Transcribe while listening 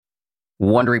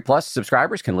Wondery Plus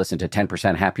subscribers can listen to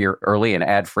 10% Happier early and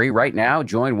ad-free right now.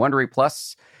 Join Wondery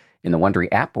Plus in the Wondery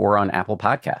app or on Apple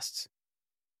Podcasts.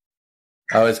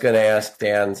 I was going to ask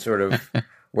Dan sort of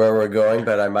where we're going,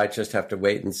 but I might just have to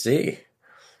wait and see.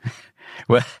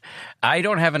 Well, I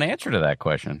don't have an answer to that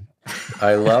question.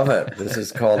 I love it. This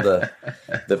is called the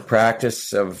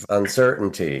practice of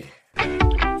uncertainty.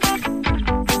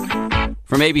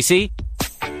 From ABC,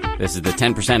 this is the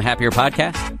 10% Happier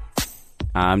podcast.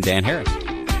 I'm Dan Harris.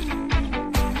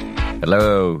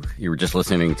 Hello. You were just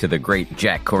listening to the great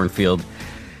Jack Kornfield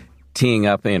teeing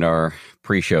up in our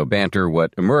pre-show banter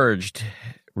what emerged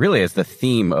really as the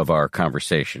theme of our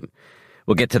conversation.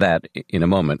 We'll get to that in a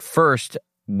moment. First,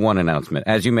 one announcement.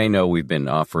 As you may know, we've been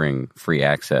offering free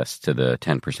access to the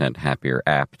 10% Happier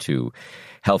app to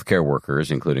healthcare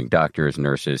workers, including doctors,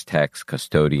 nurses, techs,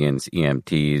 custodians,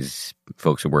 EMTs,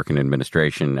 folks who work in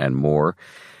administration, and more.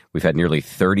 We've had nearly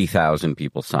 30,000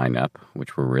 people sign up,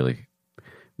 which we're really,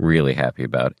 really happy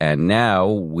about. And now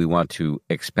we want to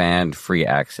expand free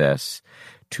access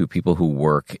to people who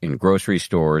work in grocery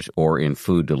stores or in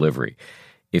food delivery.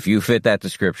 If you fit that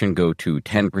description, go to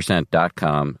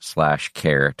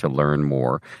 10%.com/care to learn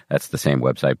more. That's the same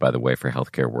website, by the way, for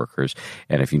healthcare workers.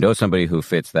 And if you know somebody who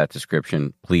fits that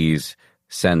description, please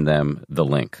send them the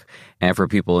link. And for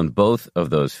people in both of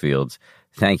those fields,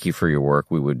 thank you for your work.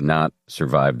 We would not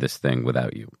survive this thing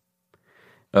without you.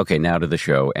 Okay, now to the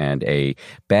show and a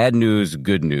bad news,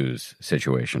 good news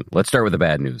situation. Let's start with the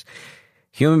bad news.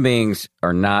 Human beings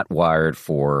are not wired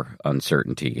for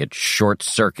uncertainty. It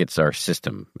short-circuits our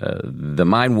system. The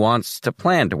mind wants to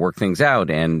plan, to work things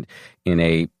out, and in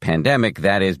a pandemic,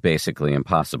 that is basically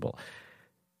impossible.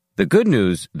 The good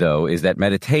news, though, is that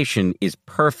meditation is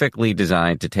perfectly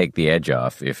designed to take the edge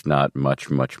off, if not much,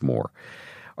 much more.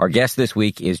 Our guest this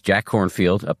week is Jack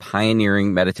Kornfield, a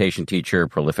pioneering meditation teacher,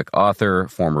 prolific author,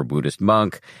 former Buddhist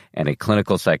monk, and a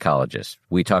clinical psychologist.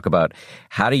 We talk about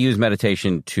how to use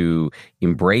meditation to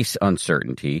embrace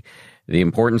uncertainty, the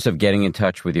importance of getting in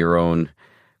touch with your own,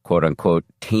 quote-unquote,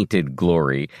 tainted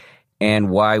glory, and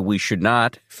why we should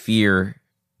not fear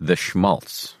the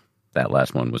schmaltz. That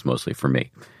last one was mostly for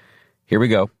me. Here we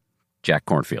go. Jack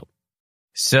Kornfield.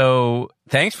 So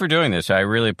thanks for doing this. I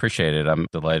really appreciate it. I'm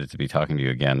delighted to be talking to you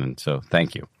again, and so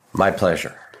thank you. My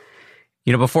pleasure.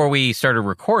 You know, before we started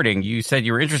recording, you said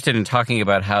you were interested in talking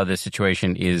about how this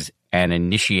situation is an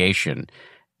initiation,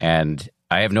 and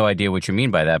I have no idea what you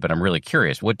mean by that, but I'm really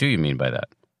curious. What do you mean by that?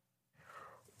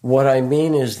 What I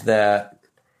mean is that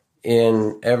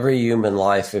in every human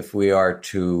life, if we are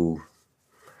to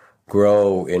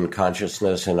grow in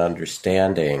consciousness and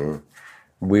understanding,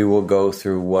 we will go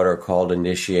through what are called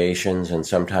initiations, and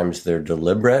sometimes they're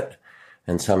deliberate,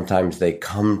 and sometimes they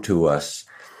come to us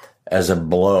as a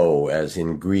blow, as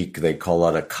in Greek they call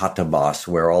it a katabos,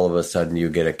 where all of a sudden you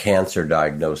get a cancer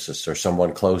diagnosis, or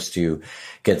someone close to you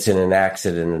gets in an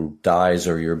accident and dies,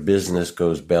 or your business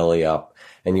goes belly up,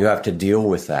 and you have to deal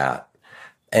with that.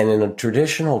 And in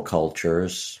traditional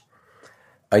cultures,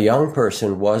 a young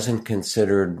person wasn't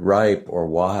considered ripe or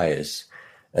wise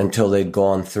until they'd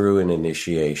gone through an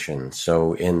initiation.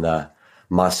 So in the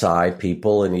Maasai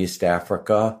people in East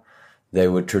Africa, they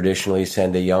would traditionally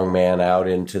send a young man out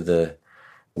into the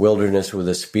wilderness with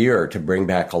a spear to bring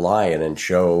back a lion and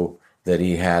show that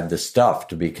he had the stuff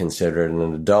to be considered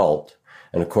an adult.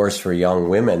 And of course, for young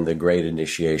women, the great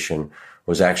initiation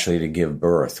was actually to give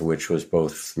birth, which was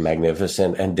both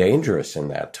magnificent and dangerous in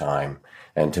that time,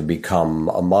 and to become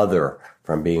a mother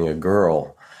from being a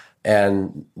girl.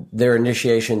 And there are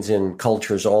initiations in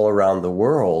cultures all around the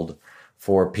world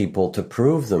for people to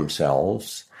prove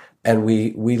themselves. And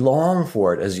we long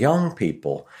for it as young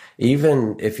people.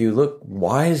 Even if you look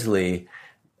wisely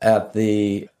at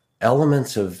the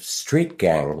elements of street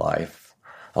gang life,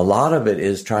 a lot of it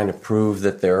is trying to prove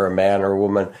that they're a man or a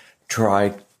woman,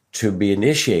 try to be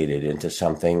initiated into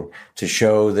something, to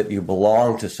show that you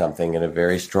belong to something in a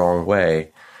very strong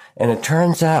way. And it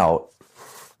turns out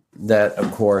that,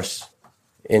 of course,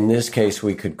 in this case,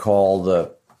 we could call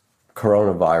the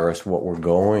coronavirus, what we're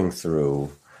going through,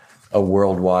 a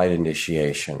worldwide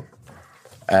initiation.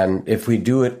 And if we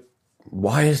do it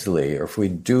wisely, or if we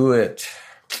do it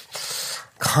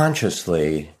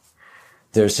consciously,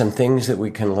 there's some things that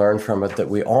we can learn from it that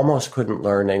we almost couldn't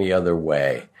learn any other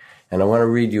way. And I want to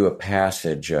read you a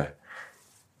passage, a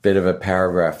bit of a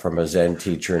paragraph from a Zen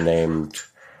teacher named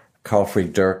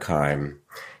Kornfield Durkheim.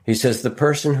 He says, the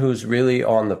person who's really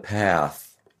on the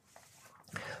path,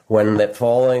 when that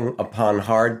falling upon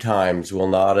hard times will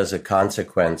not as a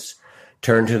consequence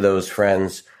turn to those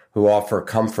friends who offer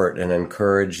comfort and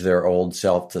encourage their old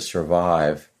self to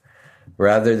survive.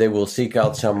 Rather, they will seek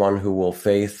out someone who will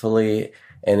faithfully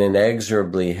and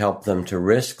inexorably help them to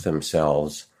risk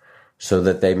themselves so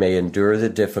that they may endure the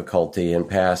difficulty and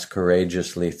pass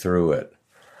courageously through it.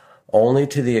 Only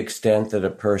to the extent that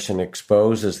a person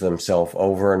exposes themselves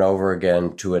over and over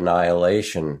again to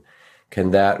annihilation can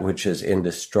that which is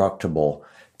indestructible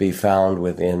be found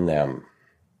within them.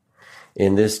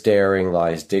 In this daring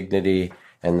lies dignity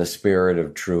and the spirit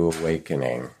of true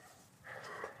awakening.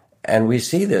 And we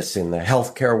see this in the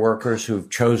healthcare workers who've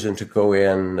chosen to go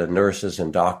in, the nurses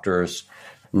and doctors,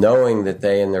 knowing that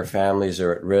they and their families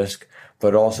are at risk,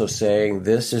 but also saying,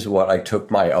 this is what I took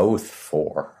my oath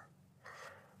for.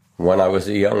 When I was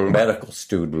a young medical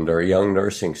student or a young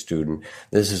nursing student,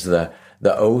 this is the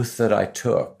oath that I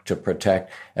took to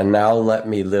protect, and now let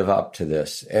me live up to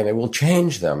this. And it will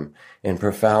change them in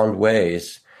profound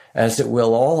ways, as it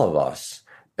will all of us,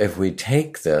 if we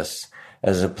take this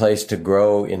as a place to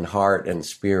grow in heart and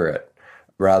spirit,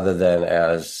 rather than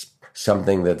as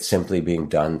something that's simply being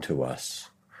done to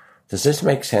us. Does this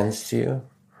make sense to you?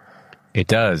 It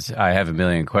does. I have a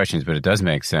million questions, but it does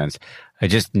make sense. I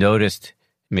just noticed,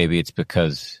 maybe it's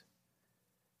because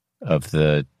of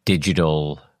the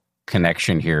digital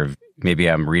connection here. Maybe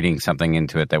I'm reading something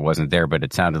into it that wasn't there, but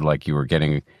it sounded like you were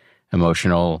getting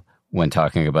emotional when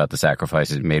talking about the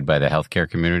sacrifices made by the healthcare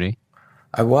community.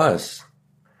 I was.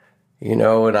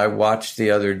 And I watched the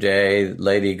other day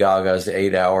Lady Gaga's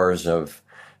 8 hours of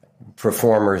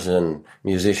performers and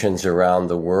musicians around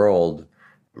the world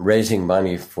raising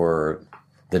money for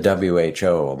the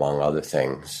WHO, among other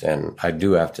things. And I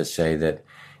do have to say that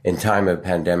in time of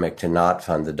pandemic, to not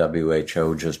fund the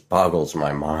WHO just boggles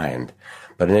my mind.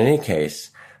 But in any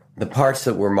case, the parts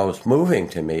that were most moving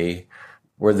to me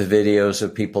were the videos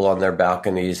of people on their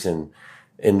balconies in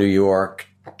New York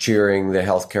cheering the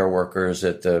healthcare workers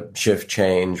at the shift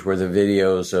change, were the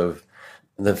videos of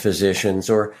the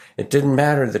physicians, or it didn't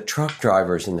matter, the truck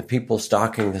drivers and the people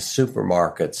stocking the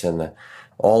supermarkets and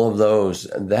all of those.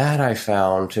 That I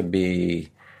found to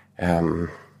be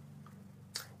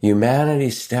humanity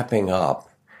stepping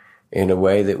up in a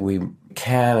way that we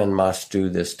can and must do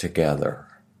this together.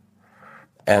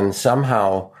 And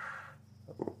somehow,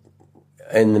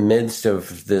 in the midst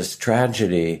of this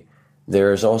tragedy,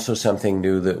 there is also something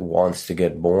new that wants to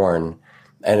get born.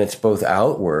 And it's both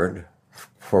outward,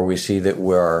 for we see that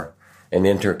we're an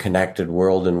interconnected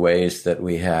world in ways that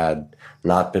we had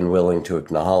not been willing to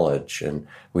acknowledge. And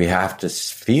we have to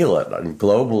feel it, and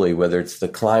globally, whether it's the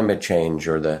climate change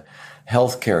or the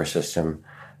healthcare system,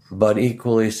 but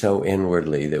equally so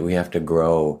inwardly, that we have to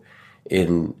grow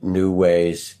in new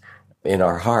ways in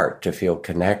our heart to feel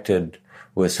connected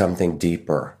with something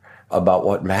deeper about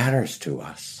what matters to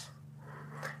us.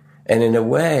 And in a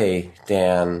way,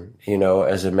 Dan,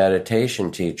 as a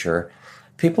meditation teacher,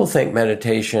 people think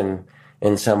meditation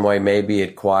in some way, maybe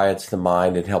it quiets the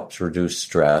mind, it helps reduce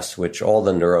stress, which all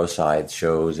the neuroscience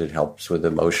shows. It helps with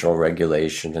emotional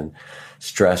regulation and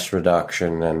stress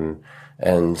reduction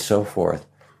and so forth.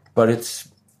 But it's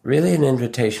really an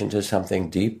invitation to something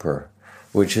deeper,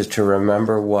 which is to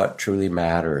remember what truly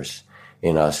matters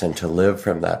in us and to live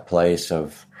from that place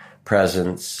of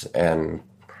presence and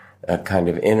a kind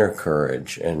of inner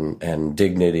courage and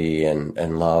dignity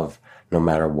and love, no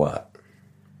matter what.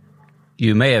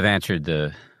 You may have answered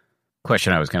the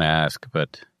question I was going to ask,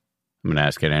 but I'm going to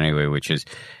ask it anyway, which is,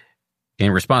 in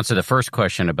response to the first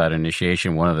question about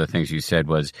initiation, one of the things you said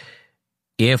was,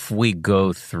 if we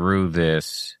go through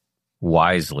this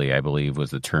wisely, I believe was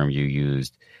the term you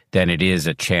used, then it is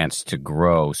a chance to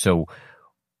grow. So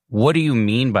what do you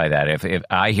mean by that? If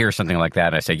I hear something like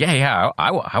that, and I say,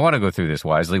 I want to go through this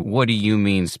wisely, what do you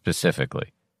mean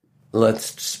specifically?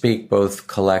 Let's speak both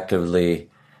collectively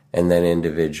and then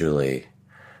individually.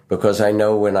 Because I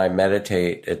know when I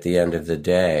meditate at the end of the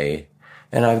day,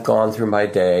 and I've gone through my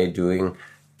day doing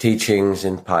teachings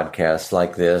and podcasts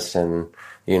like this and,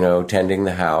 tending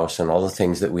the house and all the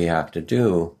things that we have to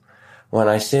do, when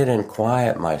I sit and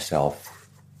quiet myself,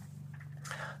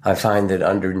 I find that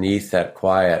underneath that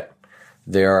quiet,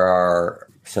 there are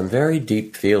some very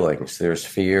deep feelings. There's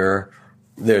fear,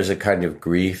 there's a kind of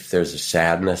grief, there's a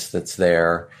sadness that's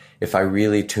there. If I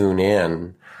really tune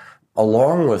in,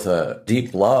 along with a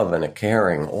deep love and a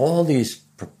caring, all these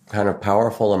kind of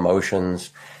powerful emotions,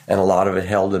 and a lot of it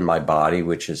held in my body,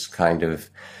 which is kind of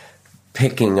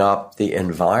picking up the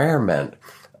environment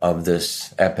of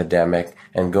this epidemic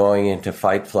and going into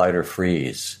fight, flight, or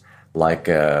freeze, like,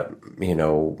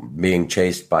 being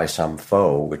chased by some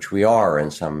foe, which we are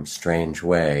in some strange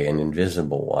way, an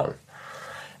invisible one.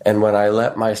 And when I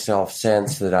let myself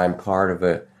sense that I'm part of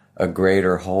a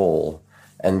greater whole,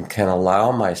 and can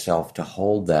allow myself to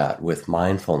hold that with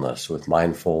mindfulness, with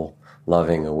mindful,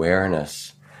 loving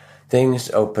awareness, things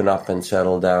open up and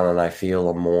settle down, and I feel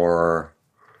a more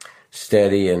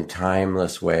steady and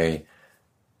timeless way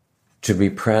to be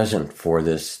present for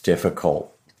this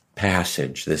difficult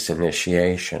passage, this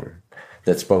initiation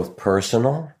that's both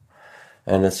personal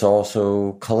and it's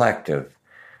also collective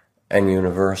and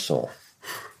universal.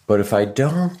 But if I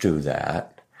don't do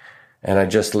that, and I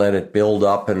just let it build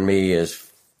up in me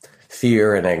as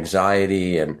fear and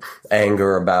anxiety and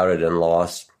anger about it and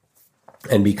loss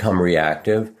and become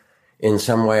reactive, in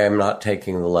some way I'm not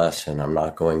taking the lesson, I'm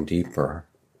not going deeper.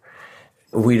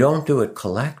 If we don't do it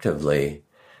collectively,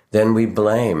 then we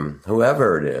blame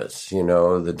whoever it is,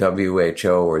 the WHO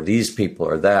or these people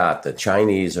or that, the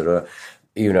Chinese or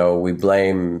we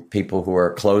blame people who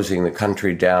are closing the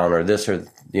country down or this or,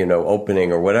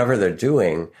 opening or whatever they're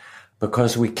doing,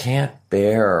 because we can't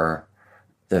bear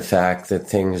the fact that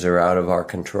things are out of our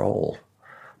control.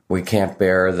 We can't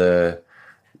bear the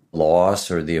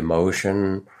loss or the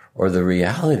emotion or the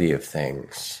reality of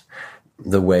things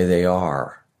the way they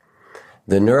are.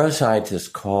 The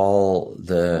neuroscientists call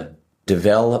the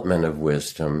development of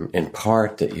wisdom, in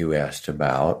part that you asked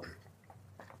about,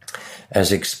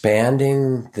 as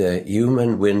expanding the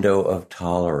human window of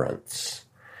tolerance.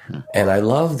 And I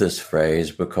love this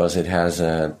phrase because it has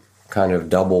a kind of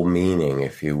double meaning,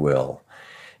 if you will.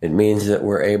 It means that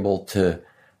we're able to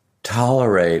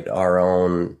tolerate our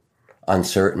own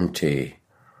uncertainty,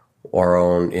 our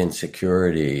own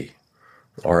insecurity,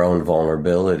 our own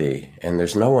vulnerability. And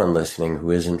there's no one listening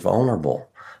who isn't vulnerable.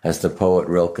 As the poet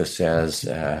Rilke says,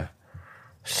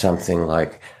 something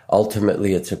like,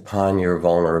 ultimately it's upon your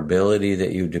vulnerability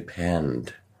that you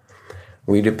depend.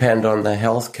 We depend on the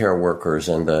healthcare workers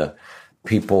and the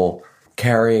people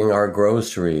carrying our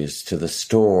groceries to the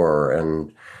store,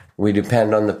 and we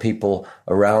depend on the people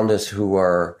around us who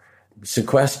are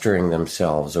sequestering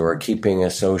themselves or are keeping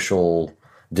a social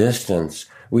distance.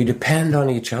 We depend on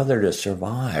each other to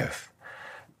survive.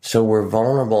 So we're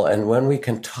vulnerable, and when we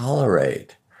can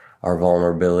tolerate our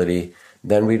vulnerability,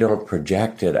 then we don't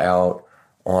project it out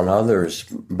on others,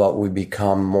 but we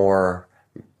become more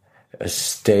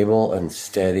stable and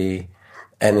steady.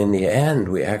 And in the end,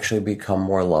 we actually become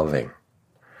more loving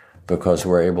because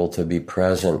we're able to be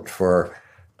present for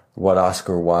what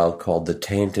Oscar Wilde called the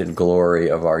tainted glory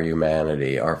of our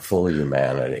humanity, our full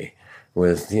humanity,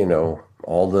 with,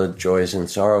 all the joys and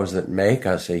sorrows that make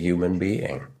us a human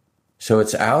being. So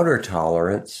it's outer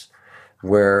tolerance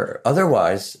where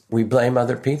otherwise we blame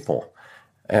other people.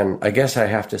 And I guess I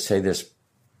have to say this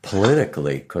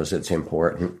politically because it's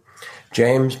important.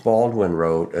 James Baldwin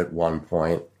wrote at one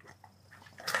point,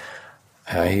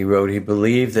 he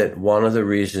believed that one of the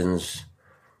reasons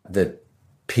that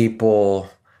people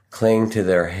cling to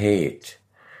their hate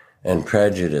and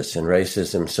prejudice and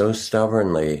racism so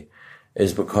stubbornly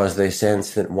is because they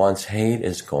sense that once hate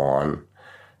is gone,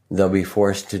 they'll be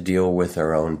forced to deal with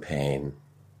their own pain.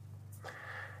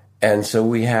 And so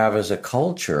we have, as a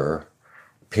culture,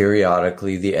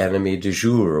 periodically the enemy du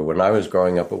jour. When I was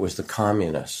growing up, it was the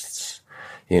communists.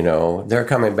 They're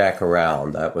coming back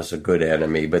around. That was a good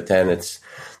enemy. But then it's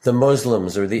the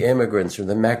Muslims or the immigrants or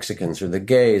the Mexicans or the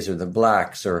gays or the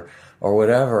blacks or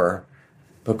whatever,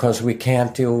 because we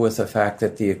can't deal with the fact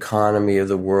that the economy of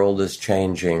the world is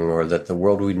changing or that the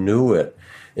world we knew it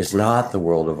is not the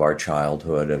world of our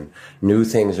childhood, and new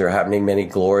things are happening, many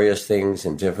glorious things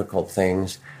and difficult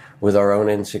things with our own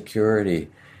insecurity.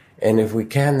 And if we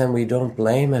can, then we don't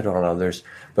blame it on others,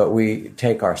 but we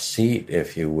take our seat,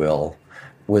 if you will,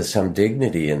 with some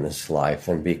dignity in this life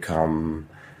and become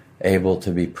able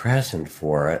to be present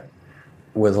for it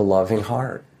with a loving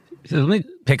heart. So let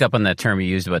me pick up on that term you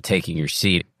used about taking your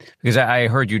seat, because I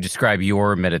heard you describe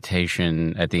your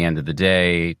meditation at the end of the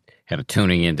day, kind of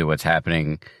tuning into what's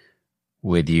happening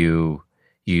with you.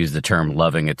 You use the term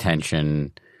loving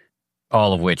attention,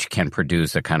 all of which can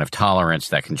produce a kind of tolerance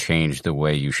that can change the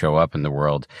way you show up in the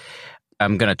world.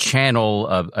 I'm going to channel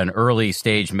an early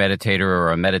stage meditator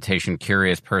or a meditation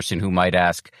curious person who might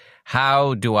ask,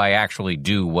 how do I actually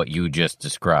do what you just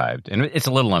described? And it's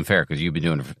a little unfair because you've been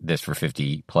doing this for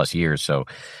 50 plus years, so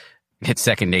it's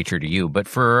second nature to you. But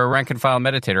for a rank and file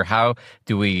meditator, how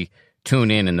do we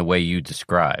tune in the way you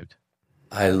described?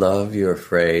 I love your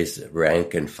phrase,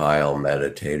 rank and file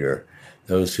meditator.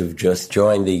 Those who've just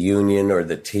joined the union or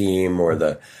the team or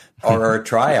a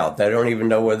tryout. They don't even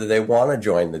know whether they want to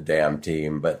join the damn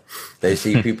team, but they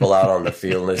see people out on the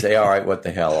field and they say, all right, what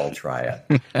the hell, I'll try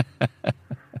it.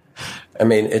 I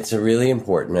mean, it's a really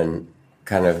important and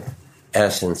kind of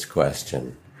essence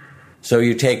question. So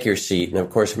you take your seat, and of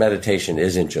course meditation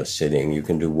isn't just sitting. You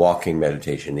can do walking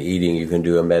meditation, eating. You can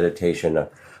do a meditation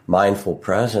of mindful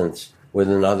presence with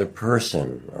another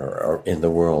person or in the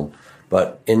world.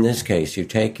 But in this case, you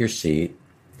take your seat,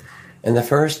 and the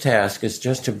first task is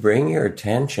just to bring your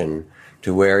attention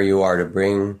to where you are, to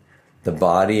bring the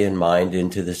body and mind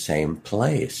into the same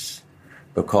place.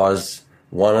 Because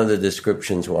one of the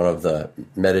descriptions, one of the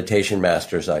meditation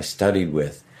masters I studied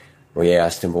with, we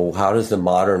asked him, well, how does the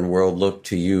modern world look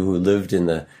to you who lived in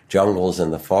the jungles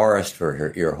and the forest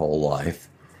for your whole life?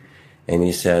 And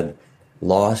he said,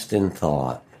 lost in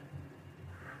thought.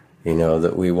 You know,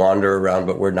 that we wander around,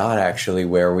 but we're not actually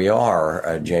where we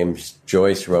are. James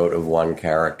Joyce wrote of one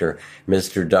character,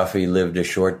 Mr. Duffy lived a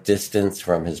short distance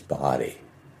from his body.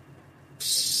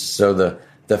 So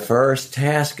the first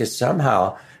task is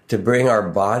somehow to bring our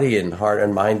body and heart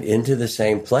and mind into the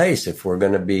same place if we're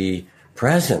going to be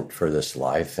present for this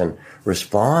life and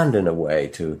respond in a way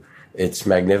to its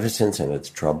magnificence and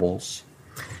its troubles.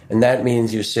 And that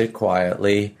means you sit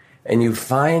quietly and you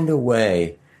find a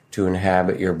way to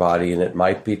inhabit your body, and it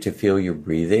might be to feel your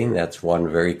breathing. That's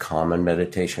one very common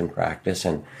meditation practice,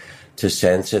 and to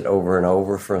sense it over and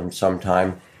over for some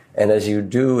time. And as you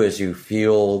do, as you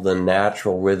feel the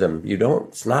natural rhythm,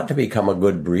 it's not to become a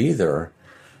good breather,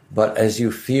 but as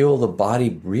you feel the body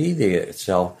breathing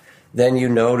itself, then you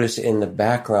notice in the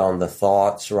background the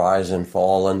thoughts rise and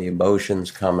fall and the emotions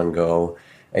come and go,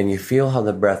 and you feel how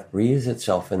the breath breathes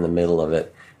itself in the middle of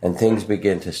it, and things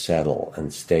begin to settle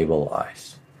and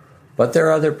stabilize. But there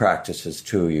are other practices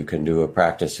too. You can do a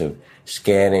practice of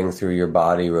scanning through your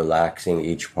body, relaxing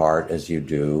each part as you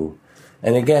do.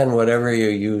 And again, whatever you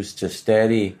use to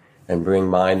steady and bring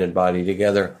mind and body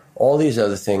together, all these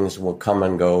other things will come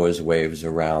and go as waves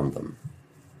around them.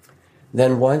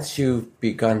 Then once you've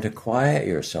begun to quiet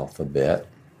yourself a bit,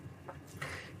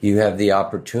 you have the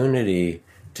opportunity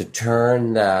to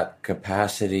turn that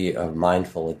capacity of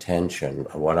mindful attention,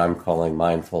 what I'm calling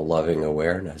mindful loving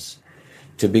awareness,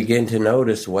 to begin to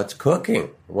notice what's cooking,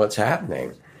 what's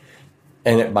happening.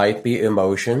 And it might be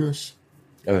emotions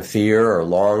of fear or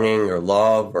longing or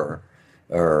love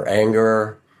or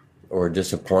anger or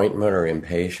disappointment or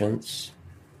impatience.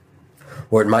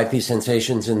 Or it might be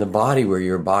sensations in the body where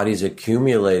your body's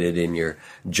accumulated in your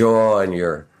jaw and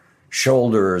your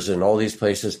shoulders and all these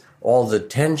places, all the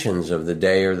tensions of the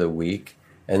day or the week.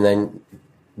 And then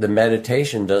the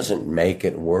meditation doesn't make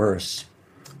it worse.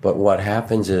 But what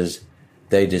happens is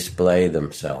they display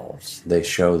themselves. They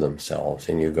show themselves.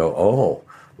 And you go, oh,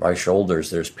 my shoulders,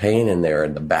 there's pain in there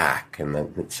in the back, and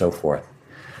then and so forth.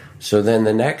 So then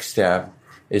the next step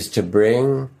is to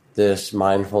bring this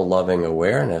mindful, loving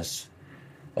awareness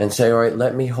and say, all right,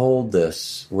 let me hold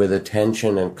this with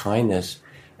attention and kindness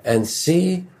and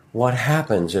see what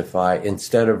happens if I,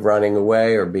 instead of running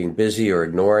away or being busy or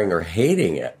ignoring or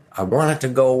hating it, I want it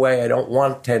to go away. I don't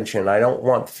want tension. I don't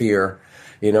want fear.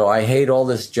 I hate all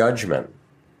this judgment.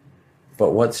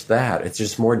 But what's that? It's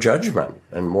just more judgment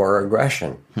and more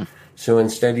aggression. So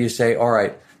instead you say, all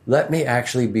right, let me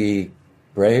actually be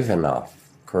brave enough,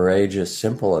 courageous,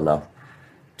 simple enough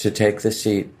to take the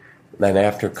seat. Then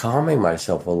after calming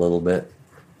myself a little bit,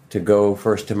 to go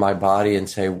first to my body and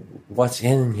say, what's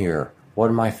in here? What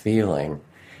am I feeling?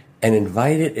 And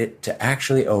invite it to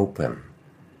actually open.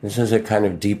 This is a kind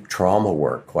of deep trauma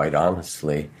work, quite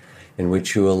honestly, in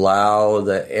which you allow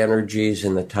the energies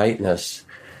and the tightness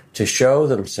to show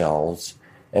themselves.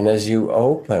 And as you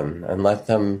open and let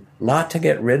them, not to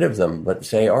get rid of them, but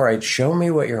say, all right, show me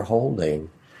what you're holding,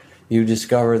 you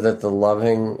discover that the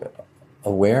loving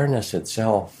awareness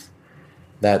itself,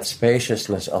 that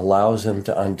spaciousness, allows them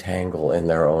to untangle in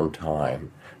their own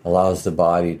time, allows the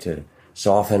body to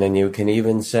soften. And you can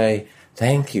even say,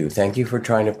 thank you for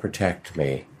trying to protect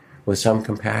me, with some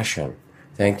compassion.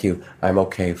 Thank you, I'm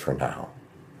okay for now.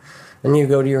 And you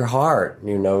go to your heart, and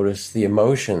you notice the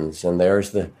emotions, and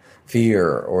there's the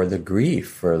fear or the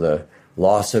grief or the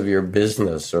loss of your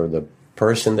business or the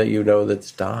person that you know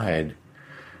that's died,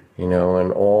 and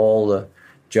all the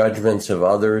judgments of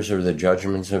others or the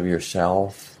judgments of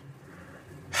yourself.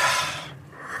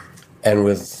 And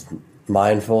with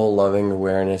mindful, loving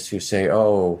awareness, you say,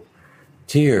 oh,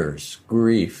 tears,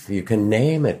 grief, you can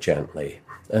name it gently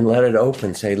and let it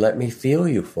open. Say, let me feel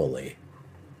you fully.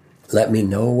 Let me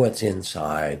know what's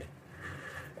inside.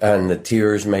 And the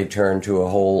tears may turn to a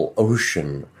whole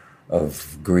ocean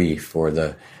of grief, or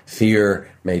the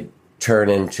fear may turn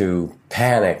into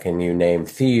panic, and you name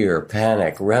fear,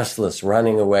 panic, restless,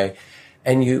 running away.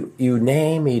 And you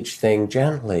name each thing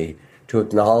gently to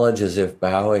acknowledge as if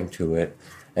bowing to it,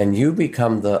 and you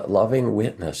become the loving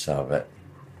witness of it.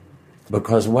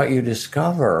 Because what you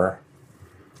discover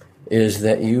is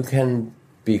that you can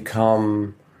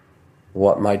become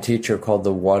what my teacher called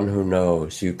the one who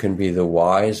knows. You can be the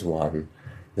wise one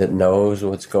that knows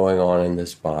what's going on in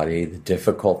this body, the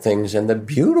difficult things and the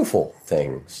beautiful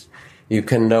things. You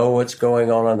can know what's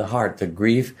going on in the heart, the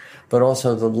grief, but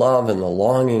also the love and the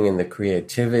longing and the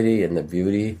creativity and the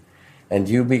beauty. And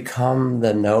you become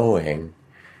the knowing.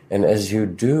 And as you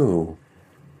do,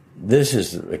 this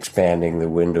is expanding the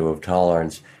window of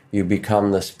tolerance. You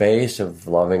become the space of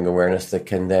loving awareness that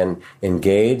can then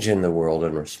engage in the world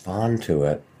and respond to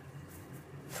it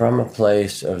from a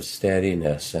place of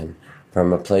steadiness and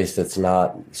from a place that's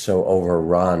not so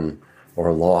overrun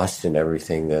or lost in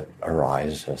everything that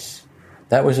arises.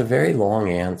 That was a very long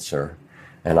answer,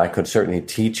 and I could certainly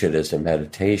teach it as a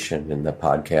meditation in the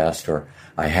podcast, or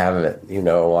I have it,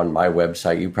 on my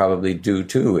website. You probably do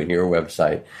too in your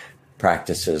website,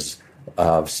 practices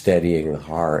of steadying the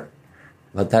heart.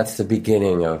 But that's the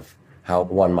beginning of how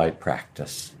one might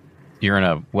practice. You're in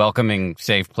a welcoming,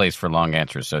 safe place for long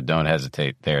answers, so don't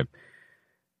hesitate there.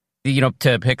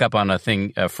 To pick up on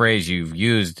a phrase you've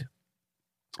used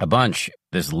a bunch,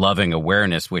 this loving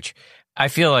awareness, which I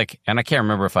feel like, and I can't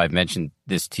remember if I've mentioned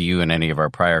this to you in any of our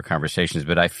prior conversations,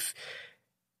 but I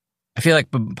feel like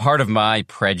part of my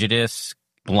prejudice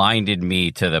blinded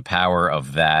me to the power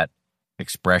of that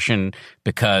expression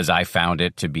because I found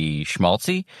it to be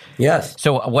schmaltzy. Yes.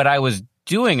 So what I was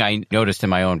doing, I noticed in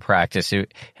my own practice, and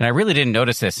I really didn't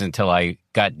notice this until I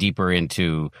got deeper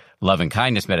into love and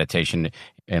kindness meditation,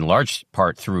 in large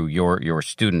part through your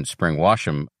student, Spring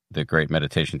Washam, the great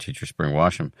meditation teacher, Spring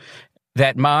Washam,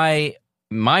 that my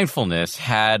mindfulness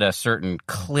had a certain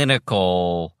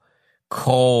clinical,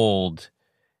 cold,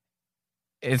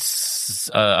 it's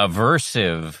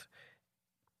aversive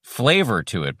flavor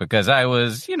to it, because I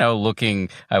was, looking,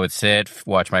 I would sit,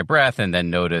 watch my breath, and then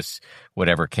notice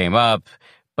whatever came up.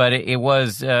 But it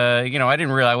was, I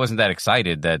didn't realize, I wasn't that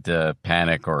excited that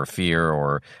panic or fear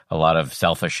or a lot of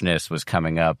selfishness was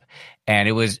coming up. And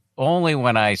it was only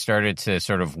when I started to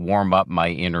sort of warm up my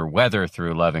inner weather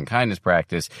through love and kindness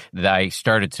practice that I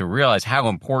started to realize how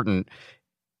important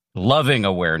loving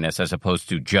awareness as opposed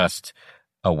to just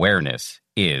awareness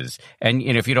is. And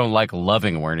if you don't like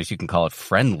loving awareness, you can call it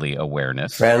friendly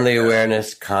awareness. Friendly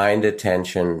awareness, kind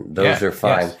attention, those are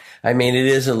fine. Yes. I mean, it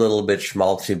is a little bit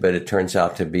schmaltzy, but it turns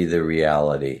out to be the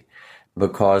reality.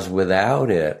 Because without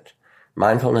it,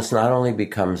 mindfulness not only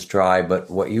becomes dry, but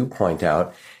what you point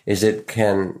out is it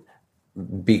can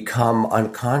become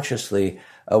unconsciously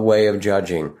a way of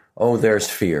judging. Oh, there's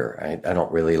fear. I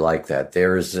don't really like that.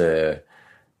 There's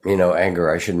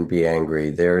anger. I shouldn't be angry.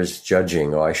 There's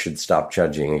judging. Oh, I should stop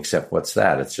judging. Except what's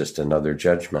that? It's just another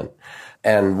judgment.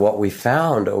 And what we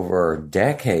found over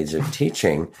decades of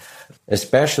teaching,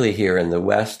 especially here in the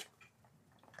West,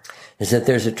 is that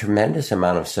there's a tremendous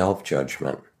amount of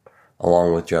self-judgment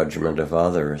along with judgment of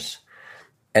others.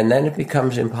 And then it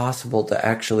becomes impossible to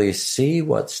actually see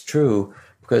what's true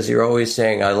because you're always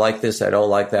saying, I like this, I don't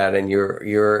like that, and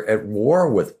you're at war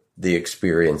with the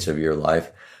experience of your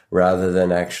life rather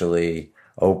than actually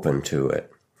open to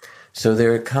it. So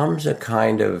there comes a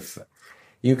kind of,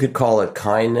 you could call it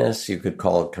kindness, you could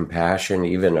call it compassion,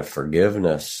 even a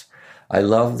forgiveness. I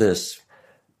love this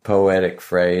poetic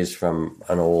phrase from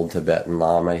an old Tibetan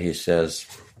Lama. He says,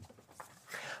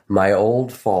 my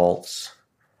old faults,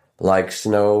 like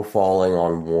snow falling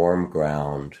on warm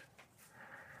ground.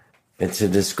 It's a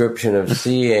description of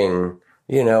seeing,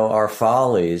 our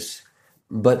follies,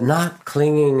 but not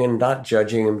clinging and not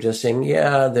judging them, just saying,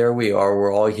 yeah, there we are,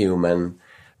 we're all human.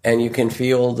 And you can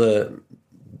feel the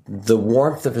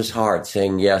warmth of his heart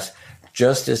saying, yes,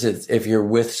 just as if you're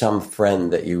with some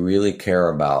friend that you really care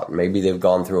about, maybe they've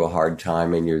gone through a hard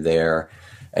time and you're there,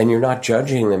 and you're not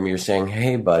judging them, you're saying,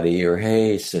 hey, buddy, or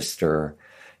hey, sister,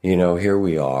 here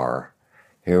we are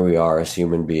as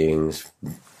human beings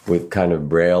with kind of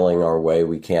brailing our way.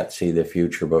 We can't see the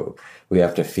future, but we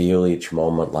have to feel each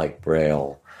moment like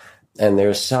Braille. And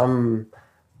there's some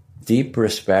deep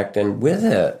respect, and with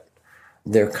it,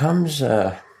 there comes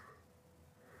a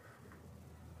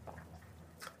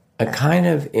kind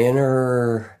of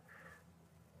inner,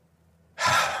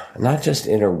 not just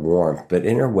inner warmth, but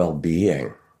inner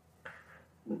well-being,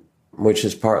 which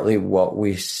is partly what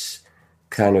we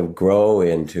kind of grow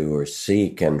into or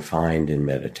seek and find in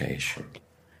meditation.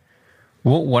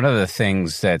 Well, one of the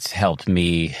things that's helped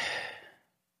me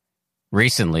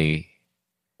recently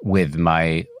with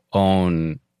my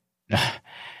own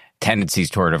tendencies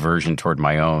toward aversion toward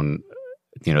my own,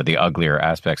 the uglier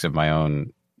aspects of my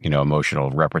own,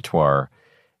 emotional repertoire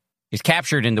is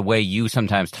captured in the way you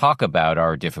sometimes talk about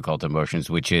our difficult emotions,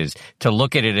 which is to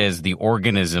look at it as the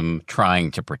organism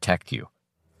trying to protect you.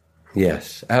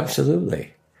 Yes,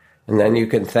 absolutely. And then you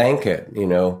can thank it.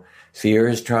 Fear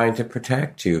is trying to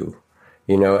protect you.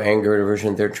 Anger and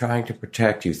aversion, they're trying to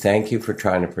protect you. Thank you for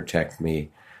trying to protect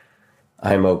me.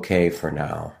 I'm okay for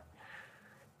now.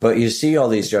 But you see all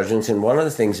these judgments, and one of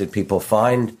the things that people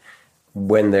find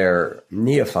when they're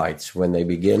neophytes, when they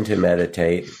begin to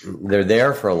meditate, they're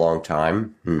there for a long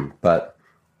time, but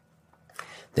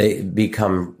they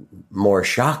become more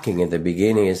shocking in the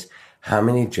beginning is how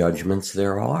many judgments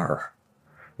there are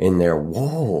in there.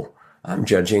 Whoa, I'm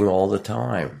judging all the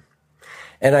time.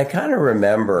 And I kind of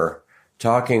remember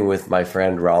talking with my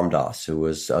friend Ram Dass, who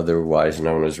was otherwise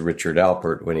known as Richard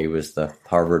Alpert when he was the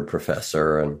Harvard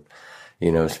professor and,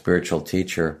 spiritual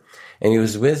teacher. And he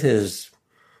was with his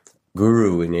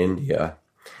guru in India.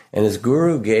 And his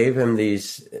guru gave him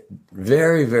these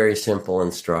very, very simple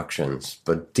instructions,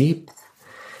 but deep.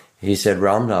 He said,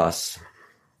 Ram Dass,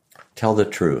 tell the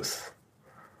truth.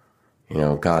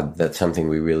 God, that's something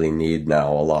we really need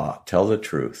now a lot. Tell the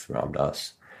truth, Ram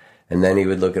Dass. And then he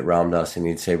would look at Ram Dass and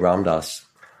he'd say, Ram Dass,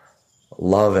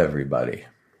 love everybody.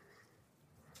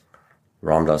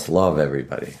 Ram Dass, love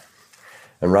everybody.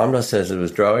 And Ram Dass says it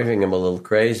was driving him a little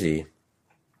crazy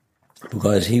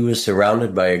because he was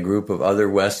surrounded by a group of other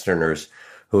Westerners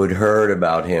who had heard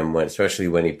about him, especially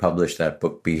when he published that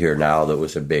book, Be Here Now, that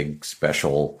was a big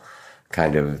special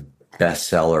kind of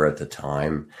bestseller at the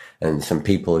time. And some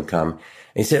people had come.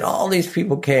 He said, all these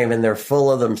people came and they're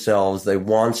full of themselves. They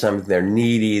want something. They're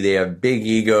needy. They have big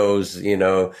egos.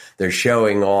 They're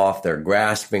showing off. They're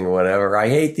grasping, whatever. I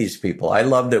hate these people. I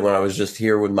loved it when I was just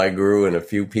here with my guru and a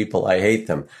few people. I hate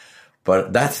them.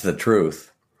 But that's the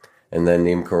truth. And then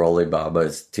Neem Karoli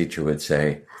Baba's teacher would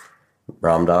say,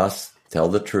 Ram Dass, tell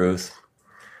the truth.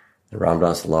 And Ram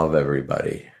Dass, love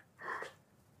everybody.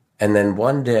 And then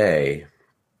one day,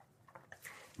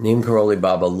 Neem Karoli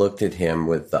Baba looked at him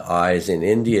with the eyes. In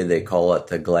India, they call it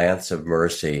the glance of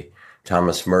mercy.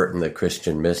 Thomas Merton, the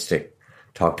Christian mystic,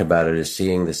 talked about it as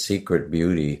seeing the secret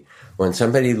beauty. When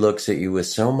somebody looks at you with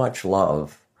so much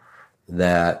love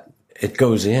that it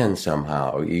goes in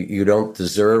somehow. You don't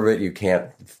deserve it. You can't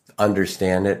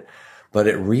understand it, but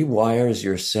it rewires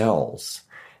your cells.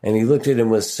 And he looked at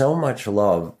him with so much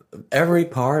love, every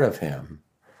part of him.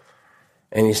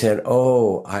 And he said,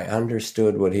 oh, I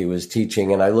understood what he was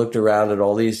teaching. And I looked around at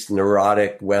all these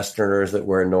neurotic Westerners that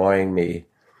were annoying me.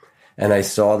 And I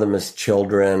saw them as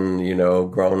children,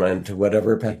 grown into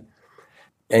whatever.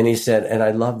 And he said, and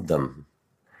I loved them.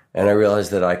 And I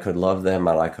realized that I could love them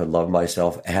and I could love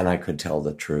myself and I could tell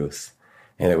the truth.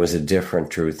 And it was a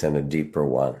different truth and a deeper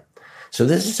one. So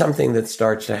this is something that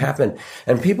starts to happen.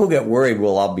 And people get worried,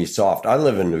 well, I'll be soft. I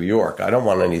live in New York. I don't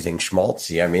want anything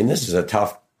schmaltzy. I mean, this is a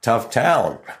tough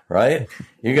town, right?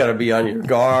 You got to be on your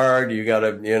guard. You got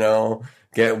to,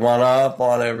 get one up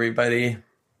on everybody.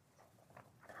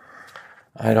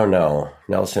 I don't know.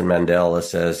 Nelson Mandela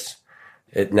says,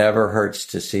 it never hurts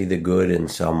to see the good in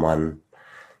someone.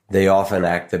 They often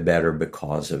act the better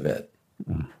because of it.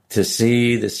 To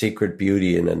see the secret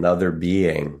beauty in another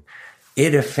being,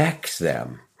 it affects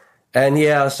them. And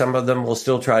yeah, some of them will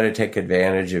still try to take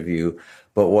advantage of you,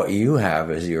 but what you have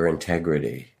is your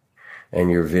integrity and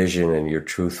your vision and your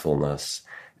truthfulness,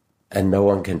 and no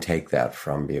one can take that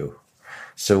from you.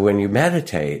 So when you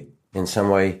meditate, in some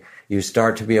way, you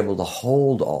start to be able to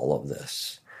hold all of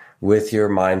this with your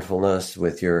mindfulness,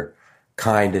 with your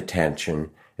kind attention,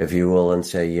 if you will, and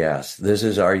say, yes, this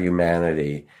is our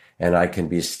humanity, and I can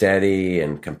be steady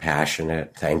and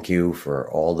compassionate. Thank you for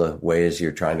all the ways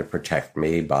you're trying to protect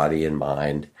me, body and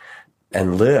mind,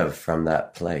 and live from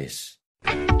that place.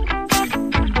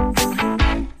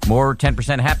 More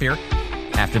 10% Happier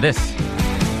after this.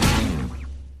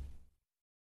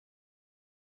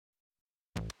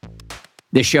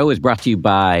 This show is brought to you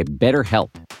by BetterHelp.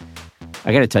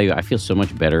 I got to tell you, I feel so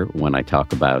much better when I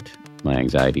talk about my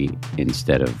anxiety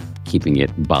instead of keeping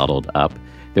it bottled up.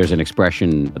 There's an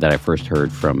expression that I first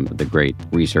heard from the great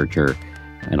researcher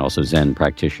and also Zen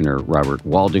practitioner Robert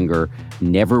Waldinger,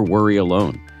 never worry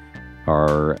alone.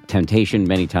 Our temptation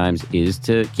many times is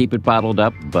to keep it bottled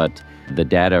up, but the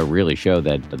data really show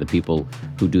that the people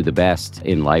who do the best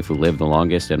in life, who live the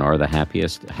longest and are the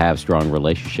happiest, have strong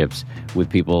relationships with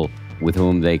people with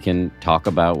whom they can talk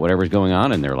about whatever's going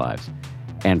on in their lives.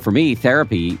 And for me,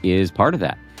 therapy is part of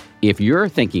that. If you're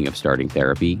thinking of starting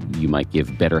therapy, you might give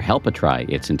BetterHelp a try.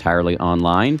 It's entirely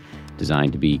online,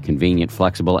 designed to be convenient,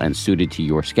 flexible, and suited to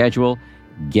your schedule.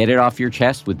 Get it off your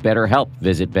chest with BetterHelp.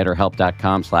 Visit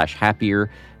BetterHelp.com/happier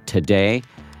today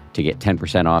to get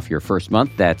 10% off your first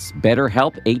month. That's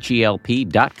BetterHelp,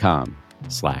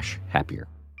 HELP.com/happier.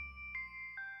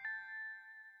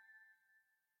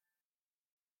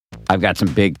 I've got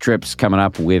some big trips coming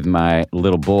up with my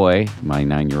little boy, my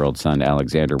 9-year-old son,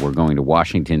 Alexander. We're going to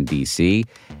Washington, D.C.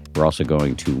 We're also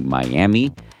going to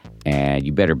Miami. And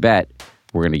you better bet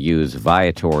we're going to use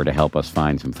Viator to help us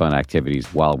find some fun activities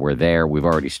while we're there. We've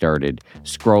already started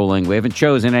scrolling. We haven't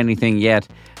chosen anything yet,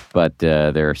 but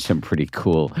there are some pretty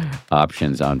cool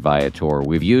options on Viator.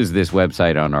 We've used this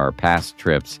website on our past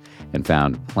trips and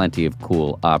found plenty of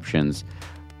cool options.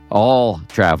 All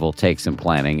travel takes some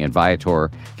planning, and Viator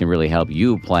can really help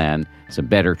you plan some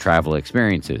better travel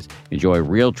experiences. Enjoy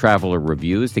real traveler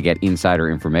reviews to get insider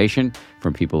information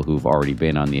from people who've already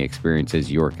been on the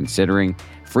experiences you're considering.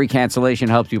 Free cancellation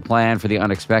helps you plan for the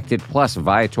unexpected. Plus,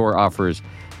 Viator offers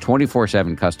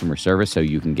 24/7 customer service so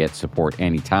you can get support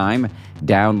anytime.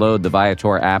 Download the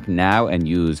Viator app now and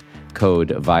use code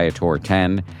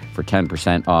Viator10 for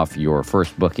 10% off your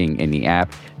first booking in the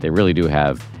app. They really do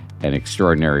have an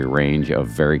extraordinary range of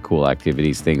very cool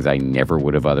activities, things I never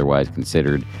would have otherwise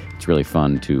considered. It's really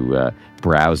fun to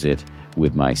browse it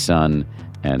with my son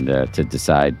and to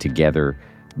decide together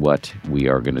what we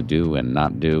are going to do and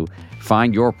not do.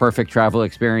 Find your perfect travel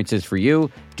experiences for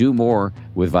you. Do more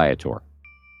with Viator.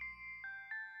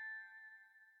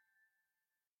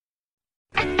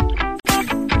 Do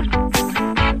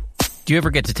you ever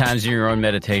get to times in your own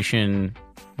meditation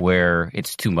where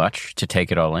it's too much to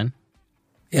take it all in?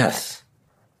 Yes,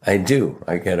 I do.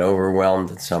 I get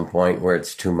overwhelmed at some point where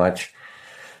it's too much.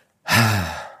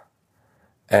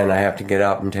 And I have to get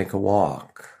out and take a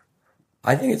walk.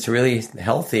 I think it's really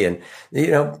healthy. And,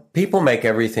 people make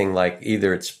everything like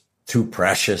either it's too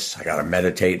precious, I got to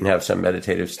meditate and have some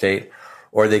meditative state,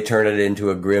 or they turn it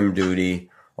into a grim duty.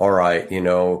 All right,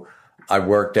 I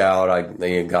worked out,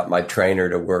 I got my trainer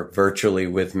to work virtually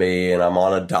with me, and I'm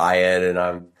on a diet,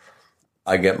 and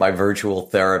I get my virtual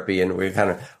therapy, and we kind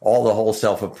of all the whole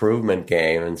self-improvement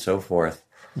game and so forth.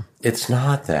 It's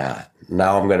not that.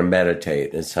 Now I'm going to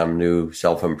meditate. It's some new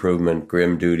self-improvement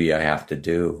grim duty I have to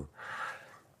do.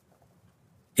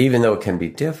 Even though it can be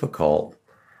difficult,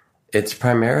 it's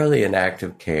primarily an act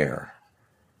of care.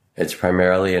 It's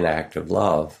primarily an act of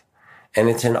love. And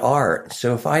it's an art.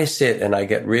 So if I sit and I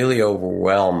get really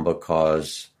overwhelmed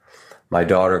because my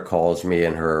daughter calls me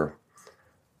and her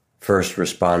first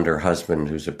responder husband,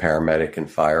 who's a paramedic and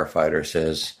firefighter,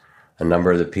 says a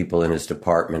number of the people in his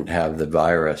department have the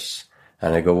virus.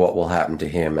 And I go, what will happen to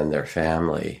him and their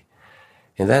family?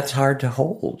 And that's hard to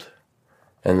hold.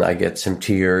 And I get some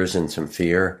tears and some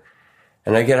fear.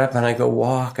 And I get up and I go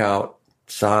walk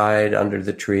outside under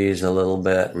the trees a little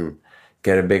bit and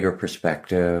get a bigger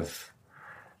perspective.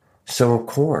 So, of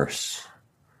course,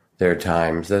 there are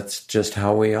times that's just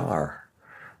how we are.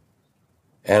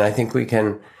 And I think we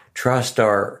can trust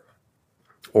our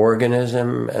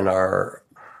organism and our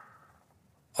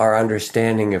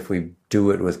understanding, if we do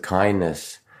it with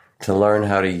kindness, to learn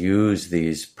how to use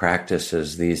these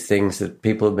practices, these things that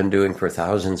people have been doing for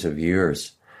thousands of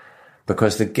years.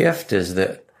 Because the gift is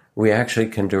that we actually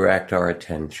can direct our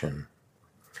attention.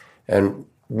 And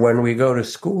when we go to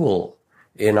school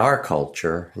in our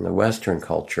culture, in the Western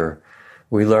culture,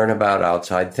 we learn about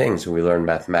outside things. We learn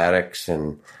mathematics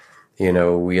and,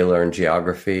 we learn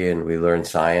geography and we learn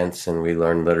science and we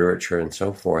learn literature and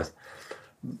so forth.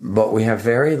 But we have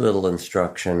very little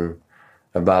instruction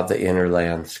about the inner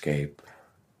landscape.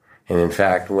 And in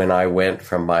fact, when I went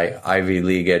from my Ivy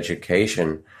League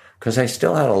education, because I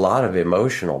still had a lot of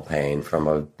emotional pain from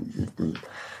a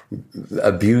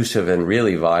abusive and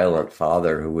really violent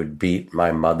father who would beat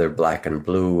my mother black and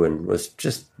blue and was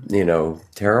just,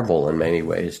 terrible in many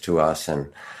ways to us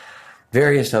and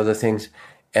various other things.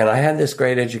 And I had this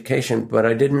great education, but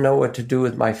I didn't know what to do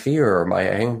with my fear or my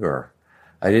anger.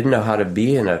 I didn't know how to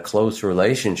be in a close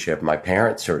relationship. My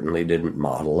parents certainly didn't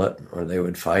model it, or they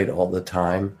would fight all the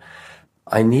time.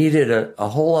 I needed a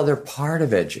whole other part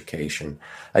of education.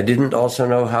 I didn't also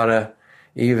know how to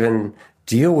even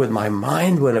deal with my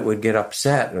mind when it would get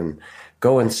upset and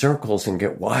go in circles and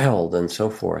get wild and so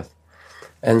forth.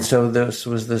 And so this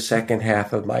was the second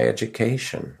half of my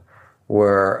education,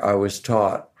 where I was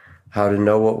taught how to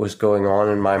know what was going on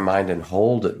in my mind and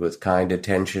hold it with kind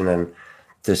attention and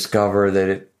discover that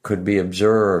it could be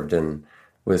observed and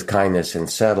with kindness and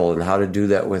settle, and how to do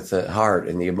that with the heart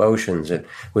and the emotions and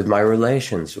with my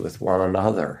relations with one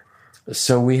another.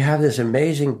 So we have this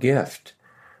amazing gift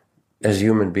as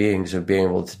human beings of being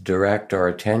able to direct our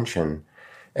attention.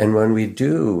 And when we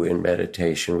do in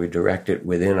meditation, we direct it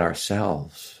within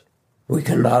ourselves. We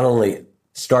can not only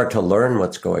start to learn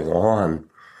what's going on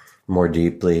more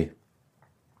deeply,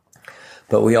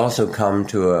 but we also come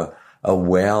to a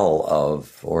well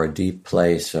of, or a deep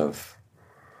place of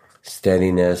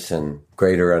steadiness and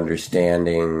greater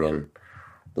understanding and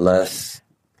less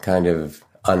kind of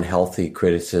unhealthy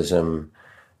criticism,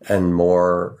 and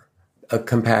more a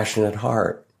compassionate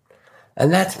heart.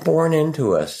 And that's born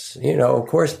into us. Of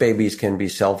course, babies can be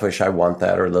selfish. I want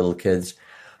that, or little kids.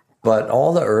 But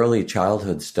all the early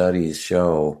childhood studies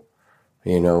show,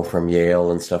 from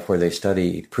Yale and stuff, where they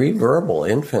study pre-verbal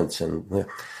infants, and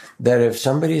that if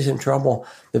somebody's in trouble,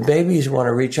 the babies want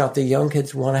to reach out. The young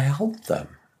kids want to help them.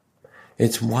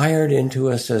 It's wired into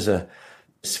us as a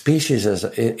species,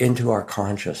 into our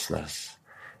consciousness.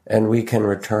 And we can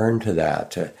return to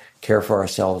that, to care for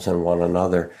ourselves and one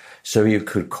another. So you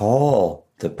could call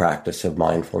the practice of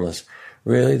mindfulness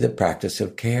really the practice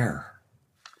of care.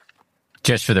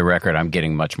 Just for the record, I'm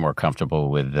getting much more comfortable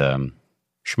with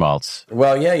schmaltz.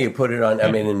 Well, yeah, you put it on.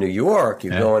 I mean, in New York, you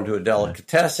go into a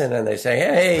delicatessen and they say,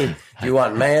 hey, do you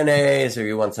want mayonnaise, or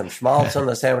you want some schmaltz on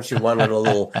the sandwich? You want it a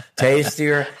little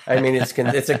tastier? I mean,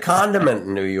 it's a condiment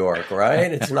in New York,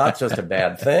 right? It's not just a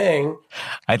bad thing.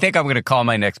 I think I'm going to call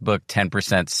my next book 10%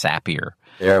 Sappier.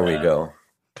 There we go.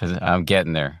 Because I'm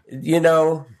getting there.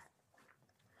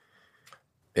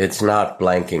 It's not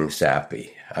blanking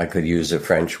sappy. I could use a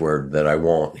French word that I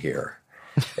won't here.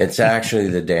 It's actually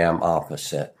the damn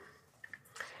opposite.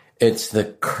 It's the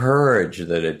courage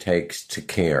that it takes to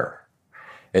care.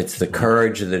 It's the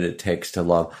courage that it takes to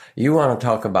love. You want to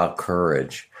talk about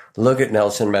courage. Look at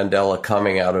Nelson Mandela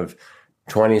coming out of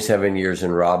 27 years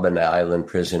in Robben Island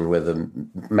prison with a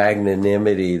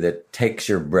magnanimity that takes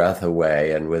your breath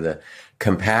away, and with a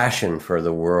compassion for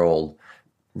the world.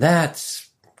 That's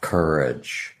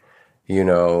courage.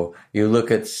 You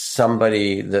look at some of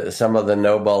the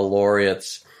Nobel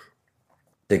laureates,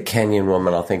 the Kenyan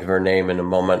woman, I'll think of her name in a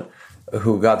moment,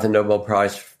 who got the Nobel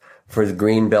Prize for the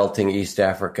green belting East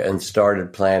Africa and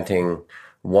started planting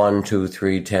 1, 2,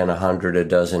 3, 10, 100, a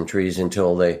dozen trees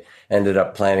until they ended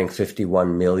up planting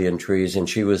 51 million trees. And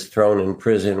she was thrown in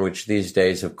prison, which these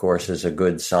days, of course, is a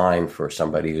good sign for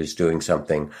somebody who's doing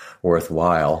something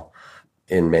worthwhile,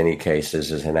 in many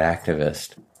cases as an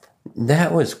activist.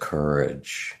 That was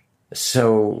courage.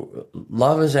 So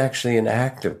love is actually an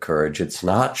act of courage. It's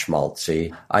not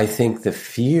schmaltzy. I think the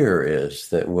fear is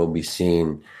that we'll be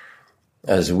seen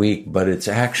as weak, but it's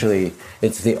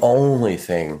the only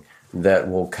thing that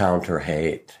will counter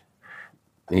hate.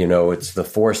 It's the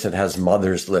force that has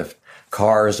mothers lift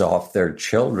cars off their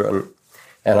children.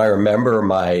 And I remember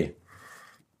my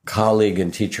colleague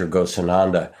and teacher,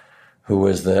 Gosananda, who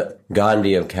was the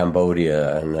Gandhi of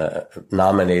Cambodia and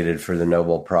nominated for the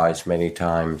Nobel Prize many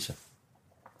times.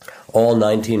 All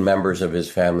 19 members of his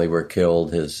family were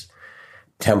killed. His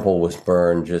temple was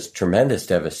burned. Just tremendous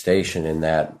devastation in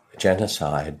that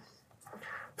genocide.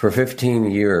 For 15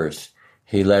 years,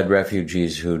 he led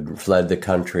refugees who'd fled the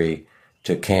country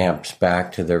to camps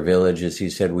back to their villages. He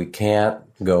said, we can't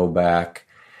go back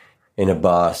in a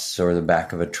bus or the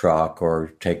back of a truck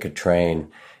or take a train.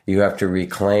 You have to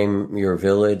reclaim your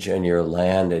village and your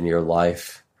land and your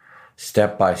life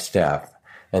step by step.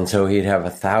 And so he'd have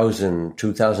 1,000,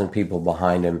 2,000 people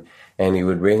behind him, and he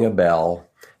would ring a bell,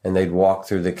 and they'd walk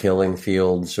through the killing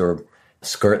fields or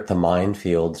skirt the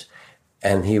minefields,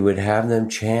 and he would have them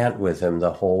chant with him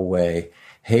the whole way.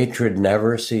 Hatred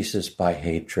never ceases by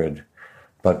hatred,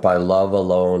 but by love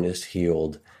alone is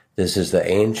healed. This is the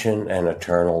ancient and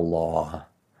eternal law.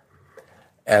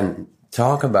 And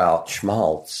talk about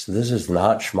schmaltz. This is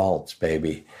not schmaltz,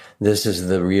 baby. This is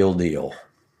the real deal.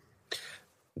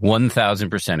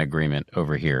 1,000% agreement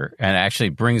over here. And actually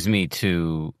brings me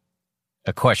to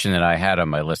a question that I had on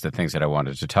my list of things that I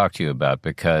wanted to talk to you about,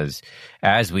 because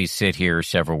as we sit here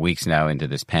several weeks now into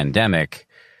this pandemic,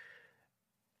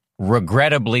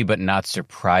 regrettably but not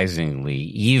surprisingly,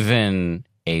 even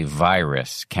a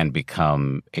virus can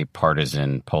become a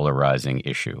partisan, polarizing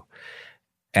issue.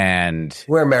 And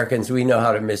we're Americans. We know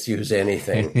how to misuse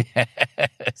anything.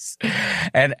 Yes.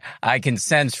 And I can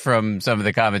sense from some of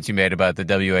the comments you made about the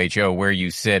WHO where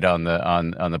you sit on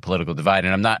the political divide.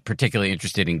 And I'm not particularly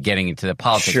interested in getting into the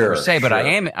politics per se, but I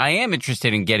am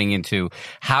interested in getting into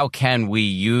how can we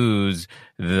use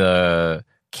the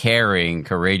caring,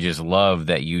 courageous love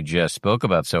that you just spoke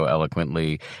about so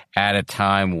eloquently at a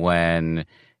time when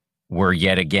we're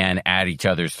yet again at each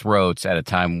other's throats, at a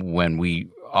time when we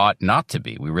ought not to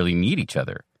be. We really need each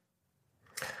other.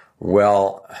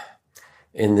 Well,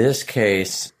 in this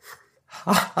case,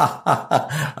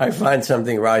 I find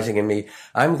something rising in me.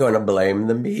 I'm going to blame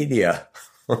the media.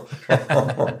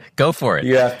 Go for it.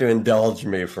 You have to indulge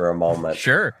me for a moment.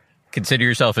 Sure. Consider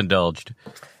yourself indulged.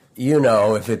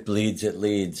 If it bleeds, it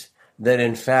leads. That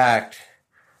in fact,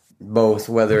 both,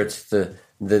 whether it's the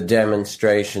the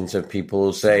demonstrations of people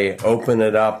who say, open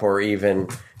it up, or even,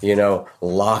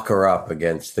 lock her up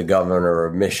against the governor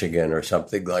of Michigan or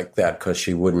something like that because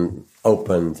she wouldn't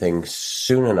open things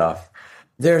soon enough.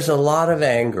 There's a lot of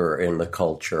anger in the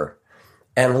culture,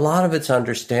 and a lot of it's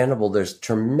understandable. There's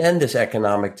tremendous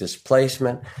economic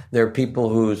displacement. There are people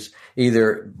who's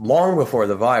either long before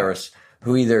the virus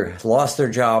who either lost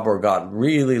their job or got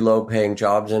really low-paying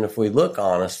jobs. And if we look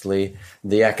honestly,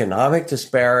 the economic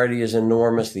disparity is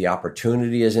enormous. The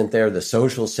opportunity isn't there. The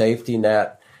social safety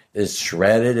net is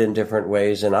shredded in different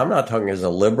ways. And I'm not talking as a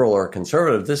liberal or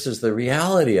conservative. This is the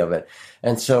reality of it.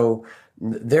 And so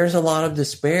there's a lot of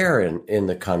despair in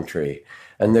the country.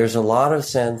 And there's a lot of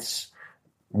sense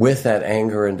with that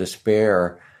anger and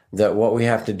despair that what we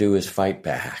have to do is fight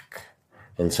back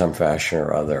in some fashion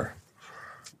or other.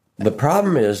 The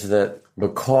problem is that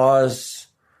because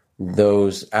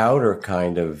those outer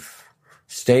kind of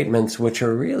statements, which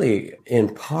are really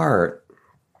in part,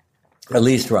 at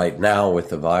least right now with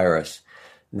the virus,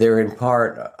 they're in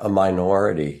part a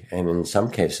minority, and in some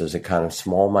cases a kind of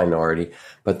small minority,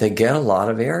 but they get a lot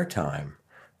of airtime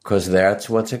because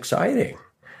that's what's exciting,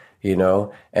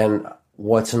 and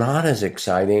what's not as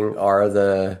exciting are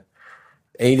the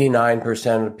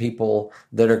 89% of people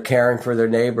that are caring for their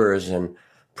neighbors and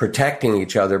protecting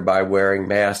each other by wearing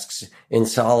masks in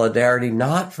solidarity,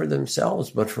 not for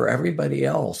themselves, but for everybody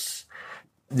else.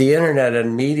 The internet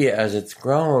and media, as it's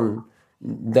grown,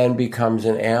 then becomes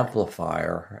an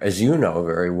amplifier, as you know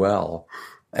very well.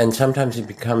 And sometimes it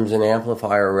becomes an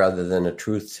amplifier rather than a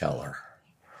truth teller.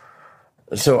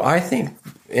 So I think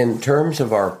in terms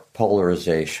of our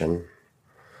polarization,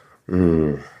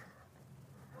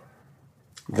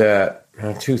 that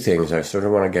two things. I sort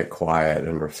of want to get quiet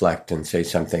and reflect and say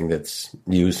something that's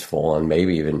useful and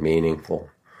maybe even meaningful.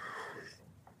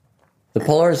 The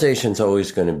polarization's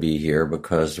always going to be here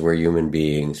because we're human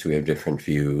beings. We have different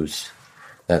views.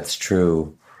 That's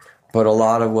true. But a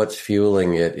lot of what's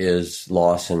fueling it is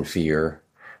loss and fear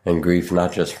and grief,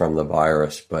 not just from the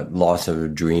virus, but loss of a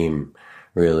dream,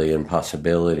 really, and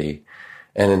possibility.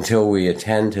 And until we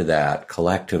attend to that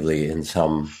collectively in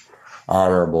some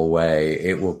honorable way,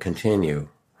 it will continue,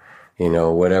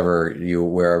 wherever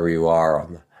you are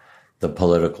on the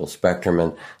political spectrum.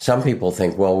 And some people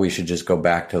think, well, we should just go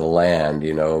back to the land,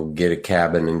 get a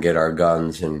cabin and get our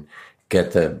guns and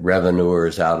get the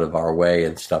revenuers out of our way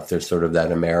and stuff. There's sort of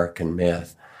that American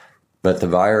myth. But the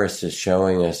virus is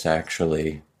showing us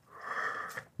actually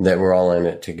that we're all in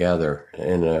it together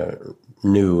in a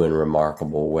new and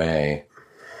remarkable way.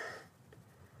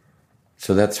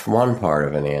 So that's one part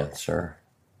of an answer.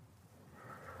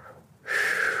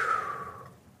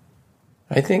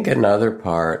 I think another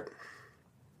part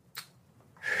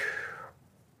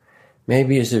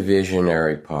maybe is a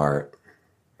visionary part,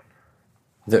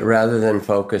 that rather than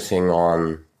focusing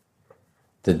on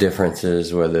the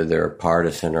differences, whether they're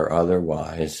partisan or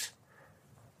otherwise,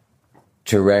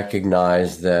 to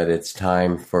recognize that it's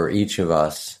time for each of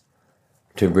us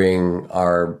to bring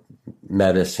our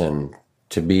medicine,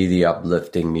 to be the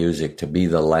uplifting music, to be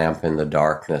the lamp in the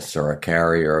darkness or a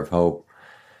carrier of hope,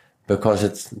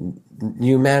 because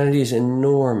humanity's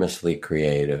enormously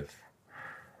creative.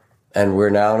 And we're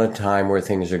now in a time where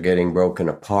things are getting broken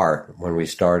apart. When we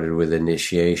started with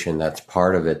initiation, that's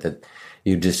part of it, that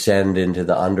you descend into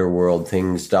the underworld,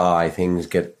 things die, things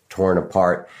get torn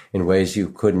apart in ways you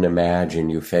couldn't imagine.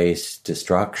 You face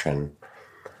destruction.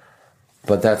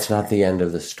 But that's not the end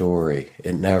of the story.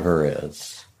 It never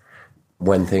is.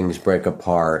 When things break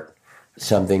apart,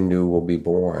 something new will be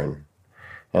born.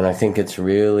 And I think it's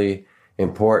really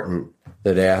important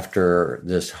that after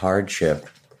this hardship,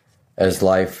 as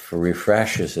life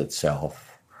refreshes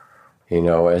itself,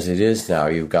 as it is now,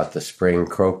 you've got the spring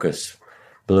crocus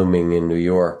blooming in New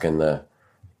York and the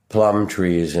plum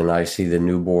trees, and I see the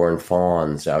newborn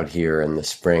fawns out here in the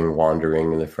spring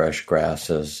wandering in the fresh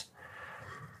grasses.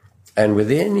 And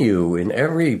within you, in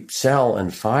every cell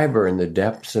and fiber in the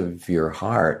depths of your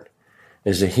heart,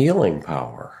 is a healing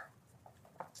power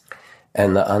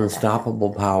and the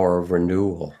unstoppable power of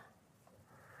renewal.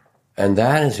 And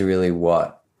that is really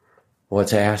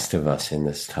what's asked of us in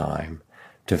this time,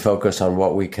 to focus on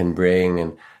what we can bring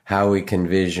and how we can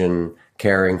vision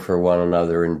caring for one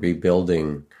another and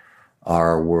rebuilding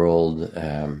our world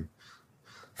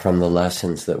from the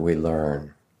lessons that we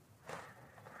learn.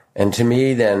 And to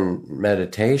me, then,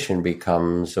 meditation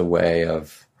becomes a way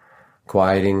of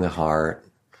quieting the heart,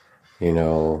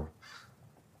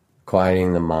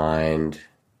 quieting the mind.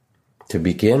 To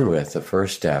begin with, the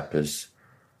first step is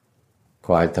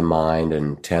quiet the mind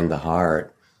and tend the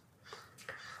heart.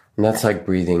 And that's like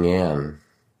breathing in.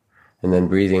 and then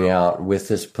breathing out with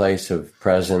this place of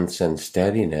presence and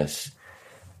steadiness,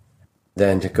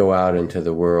 then to go out into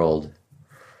the world,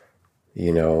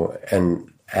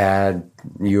 and add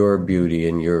your beauty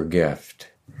and your gift.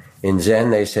 In Zen,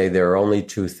 they say there are only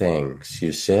two things.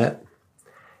 You sit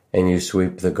and you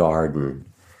sweep the garden.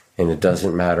 And it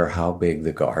doesn't matter how big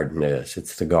the garden is.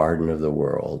 It's the garden of the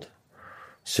world.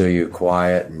 So you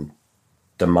quiet and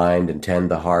the mind and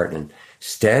tend the heart and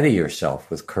steady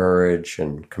yourself with courage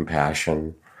and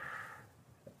compassion.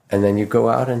 And then you go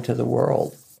out into the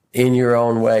world in your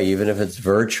own way, even if it's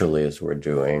virtually as we're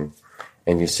doing.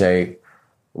 And you say,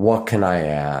 what can I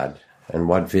add? And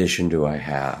what vision do I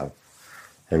have?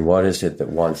 And what is it that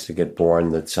wants to get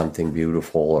born that's something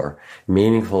beautiful or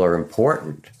meaningful or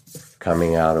important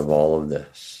coming out of all of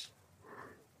this?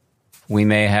 We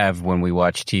may have, when we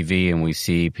watch TV and we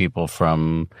see people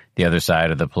from the other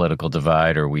side of the political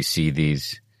divide, or we see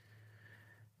these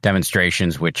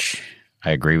demonstrations, which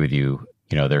I agree with you,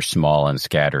 they're small and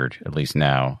scattered, at least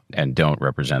now, and don't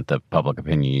represent the public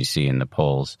opinion you see in the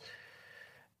polls.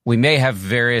 We may have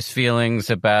various feelings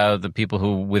about the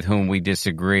people with whom we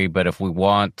disagree, but if we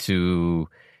want to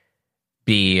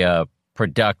be a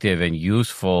productive and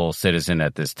useful citizen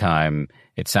at this time,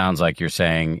 it sounds like you're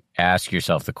saying, ask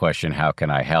yourself the question, how can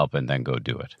I help, and then go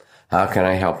do it. How can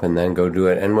I help, and then go do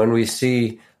it? And when we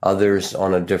see others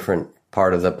on a different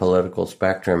part of the political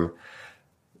spectrum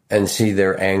and see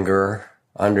their anger,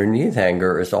 underneath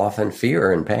anger is often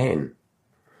fear and pain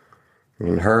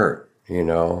and hurt,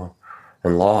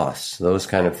 and loss. Those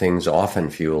kind of things often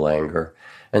fuel anger.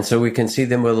 And so we can see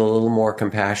them with a little more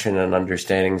compassion and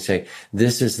understanding and say,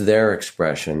 this is their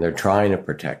expression. They're trying to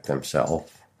protect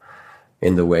themselves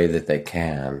in the way that they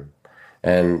can.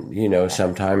 And,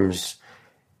 sometimes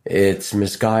it's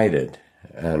misguided.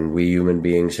 And we human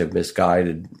beings have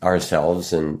misguided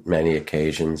ourselves in many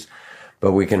occasions.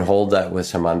 But we can hold that with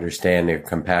some understanding or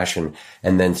compassion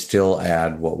and then still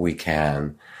add what we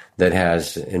can that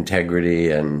has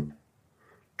integrity and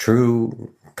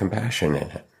true compassion in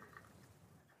it.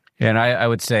 And I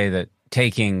would say that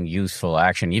taking useful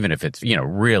action, even if it's,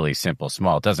 really simple,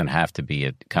 small, it doesn't have to be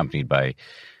accompanied by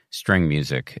string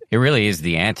music. It really is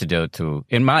the antidote to,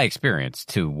 in my experience,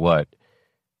 to what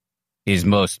is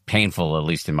most painful, at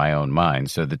least in my own mind.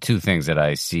 So the two things that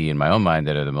I see in my own mind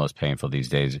that are the most painful these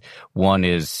days, one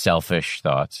is selfish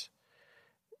thoughts.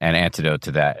 An antidote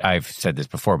to that, I've said this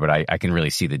before, but I can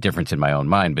really see the difference in my own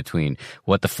mind between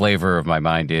what the flavor of my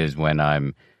mind is when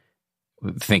I'm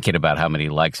thinking about how many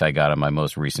likes I got on my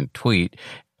most recent tweet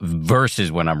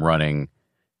versus when I'm running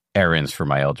errands for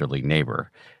my elderly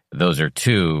neighbor. Those are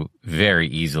two very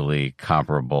easily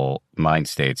comparable mind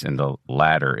states, and the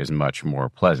latter is much more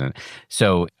pleasant.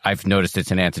 So I've noticed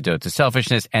it's an antidote to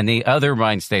selfishness. And the other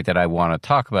mind state that I want to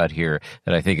talk about here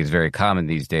that I think is very common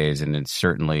these days, and it's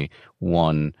certainly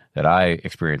one that I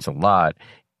experience a lot,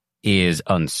 is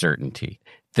uncertainty.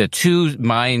 The two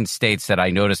mind states that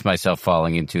I notice myself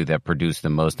falling into that produce the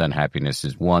most unhappiness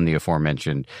is one, the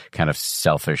aforementioned kind of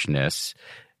selfishness,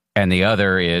 and the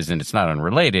other is, and it's not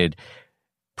unrelated,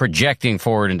 projecting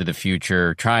forward into the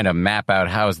future, trying to map out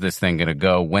how is this thing going to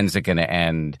go, when's it going to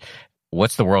end,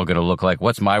 what's the world going to look like,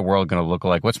 what's my world going to look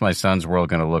like, what's my son's world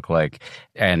going to look like,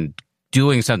 and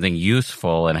doing something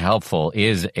useful and helpful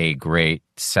is a great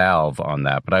salve on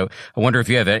that. But I wonder if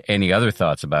you have any other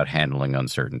thoughts about handling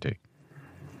uncertainty.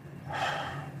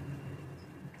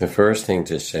 The first thing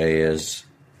to say is,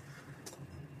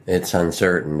 it's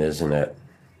uncertain, isn't it?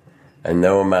 And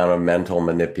no amount of mental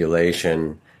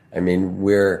manipulation.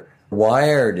 We're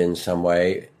wired in some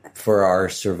way for our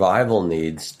survival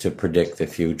needs to predict the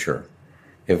future.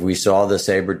 If we saw the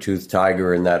saber-toothed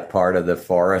tiger in that part of the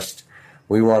forest,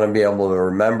 we want to be able to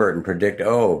remember it and predict,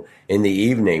 in the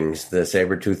evenings, the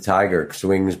saber-toothed tiger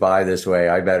swings by this way.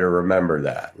 I better remember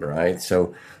that, right?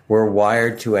 So we're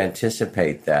wired to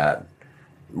anticipate that,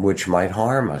 which might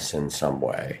harm us in some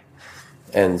way.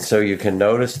 And so you can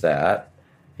notice that,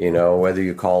 whether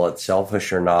you call it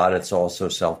selfish or not, it's also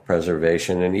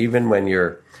self-preservation. And even when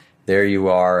there you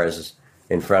are as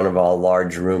in front of a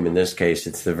large room, in this case,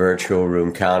 it's the virtual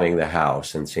room, counting the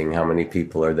house and seeing how many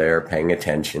people are there, paying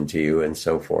attention to you and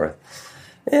so forth.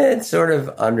 It's sort of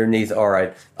underneath, all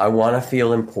right, I want to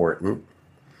feel important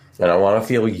and I want to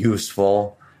feel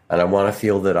useful and I want to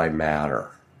feel that I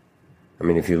matter.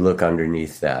 If you look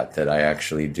underneath that I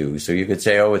actually do. So you could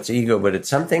say, it's ego, but it's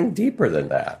something deeper than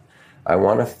that. I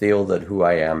want to feel that who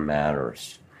I am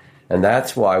matters. And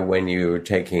that's why when you're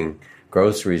taking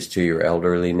groceries to your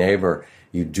elderly neighbor,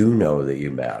 you do know that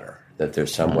you matter, that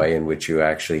there's some way in which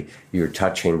you're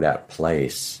touching that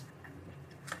place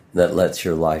that lets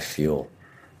your life feel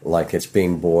like it's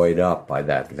being buoyed up by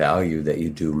that value that you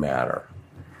do matter.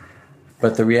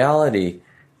 But the reality,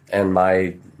 and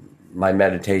my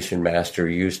meditation master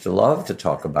used to love to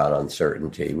talk about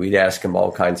uncertainty. We'd ask him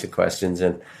all kinds of questions,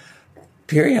 and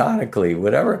periodically,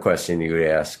 whatever question you would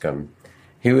ask him,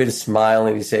 he would smile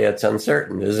and he'd say, "It's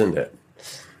uncertain, isn't it?"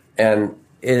 And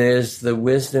it is the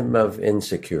wisdom of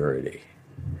insecurity,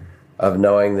 of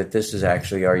knowing that this is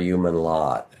actually our human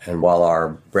lot. And while our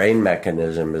brain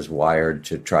mechanism is wired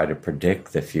to try to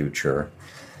predict the future,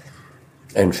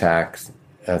 in fact,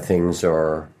 things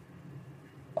are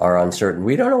uncertain.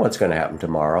 We don't know what's going to happen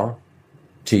tomorrow,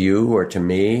 to you or to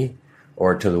me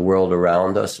or to the world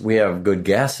around us. We have good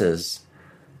guesses,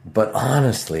 but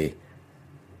honestly,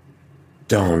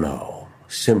 don't know.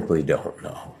 Simply don't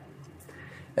know.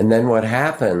 And then what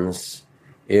happens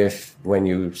when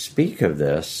you speak of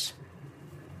this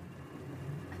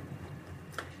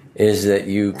is that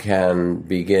you can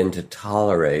begin to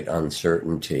tolerate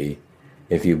uncertainty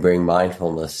if you bring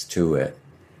mindfulness to it.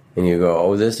 And you go,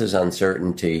 oh, this is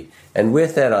uncertainty. And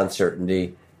with that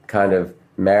uncertainty, kind of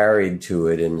married to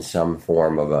it in some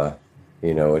form of a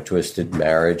twisted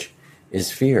marriage,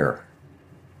 is fear.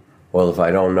 Well, if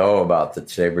I don't know about the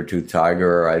saber-toothed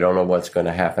tiger, or I don't know what's going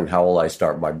to happen, how will I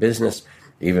start my business?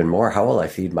 Even more, how will I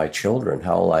feed my children?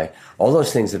 All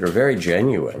those things that are very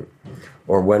genuine.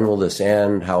 Or when will this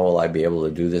end? How will I be able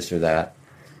to do this or that?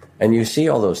 And you see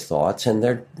all those thoughts, and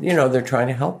they're trying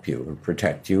to help you and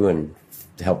protect you and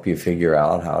help you figure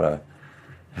out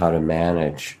how to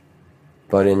manage.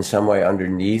 But in some way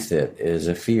underneath it is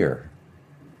a fear.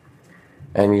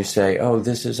 And you say, oh,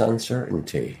 this is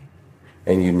uncertainty.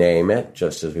 And you name it,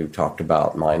 just as we've talked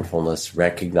about mindfulness,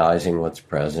 recognizing what's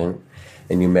present,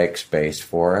 and you make space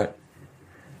for it,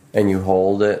 and you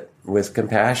hold it with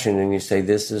compassion, and you say,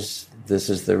 this is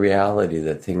the reality,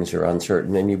 that things are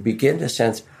uncertain. And you begin to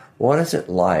sense, what is it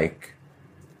like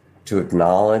to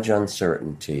acknowledge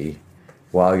uncertainty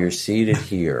while you're seated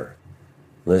here,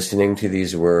 listening to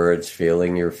these words,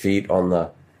 feeling your feet on the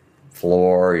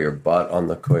floor, your butt on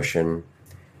the cushion.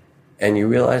 And you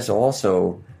realize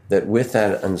also that with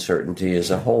that uncertainty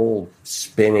is a whole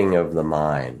spinning of the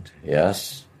mind,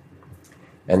 yes?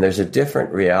 And there's a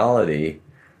different reality.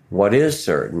 What is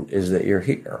certain is that you're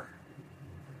here,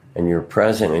 and you're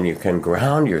present, and you can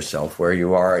ground yourself where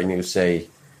you are, and you say,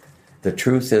 the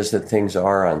truth is that things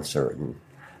are uncertain.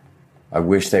 I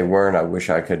wish they weren't. I wish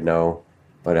I could know,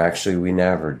 but actually we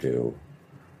never do.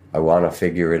 I want to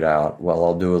figure it out. Well,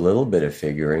 I'll do a little bit of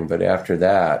figuring, but after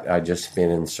that, I just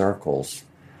spin in circles.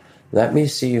 Let me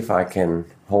see if I can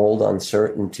hold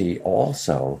uncertainty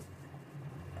also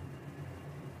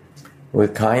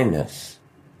with kindness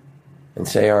and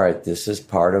say, all right, this is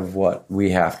part of what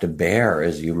we have to bear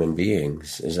as human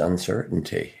beings, is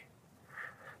uncertainty.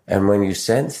 And when you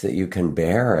sense that you can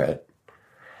bear it,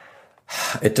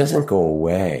 it doesn't go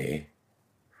away.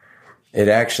 It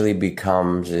actually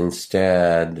becomes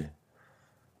instead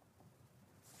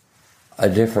a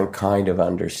different kind of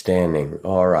understanding.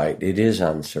 All right, it is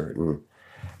uncertain.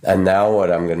 And now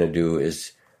what I'm going to do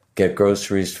is get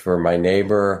groceries for my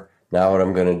neighbor. Now what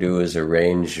I'm going to do is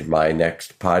arrange my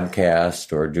next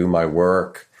podcast or do my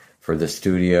work for the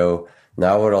studio.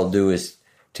 Now what I'll do is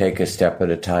take a step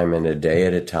at a time and a day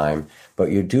at a time.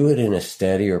 But you do it in a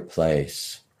steadier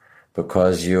place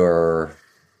because you're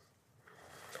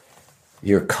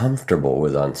comfortable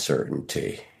with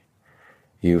uncertainty.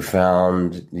 You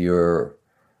found your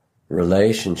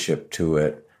relationship to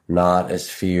it not as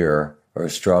fear or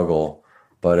struggle,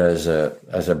 but as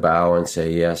a bow and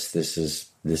say, yes, this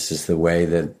is the way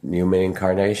that human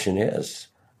incarnation is.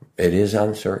 It is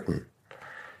uncertain.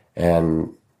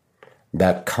 And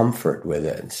that comfort with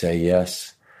it, and say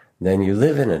yes, then you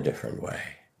live in a different way.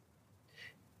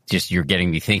 Just, you're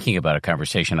getting me thinking about a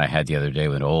conversation I had the other day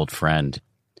with an old friend.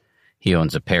 He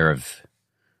owns a pair of,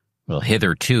 well,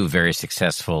 hitherto very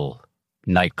successful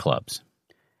nightclubs.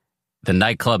 The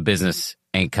nightclub business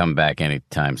ain't come back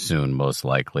anytime soon, most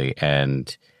likely.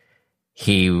 And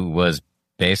he was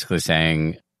basically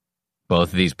saying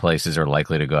both of these places are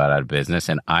likely to go out of business,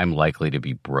 and I'm likely to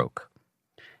be broke.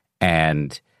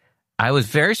 And I was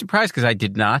very surprised because I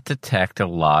did not detect a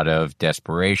lot of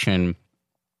desperation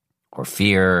or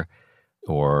fear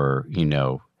or,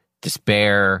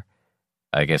 despair.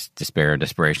 I guess despair and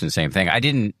desperation, the same thing. I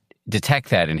didn't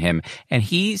detect that in him. And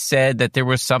he said that there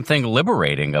was something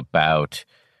liberating about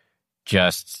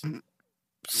just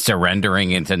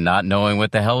surrendering into not knowing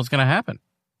what the hell is going to happen.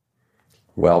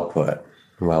 Well put.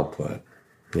 Well put.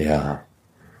 Yeah.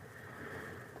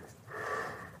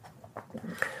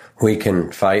 We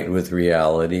can fight with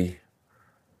reality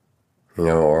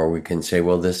Or we can say,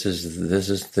 well, this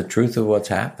is the truth of what's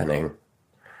happening.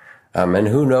 And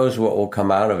who knows what will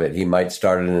come out of it. He might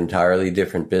start an entirely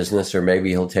different business, or maybe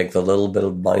he'll take the little bit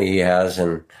of money he has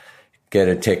and get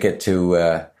a ticket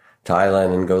to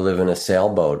Thailand and go live in a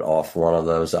sailboat off one of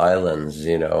those islands,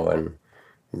 and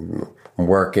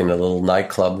work in a little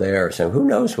nightclub there. So who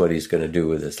knows what he's going to do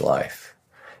with his life?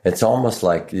 It's almost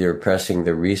like you're pressing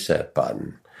the reset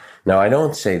button. Now, I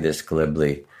don't say this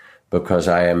glibly because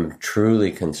I am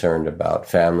truly concerned about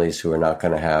families who are not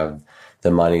going to have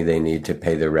the money they need to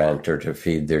pay the rent or to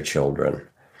feed their children.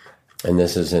 And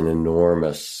this is an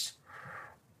enormous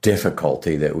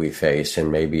difficulty that we face,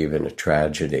 and maybe even a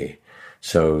tragedy.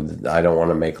 So I don't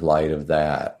want to make light of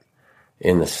that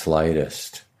in the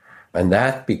slightest. And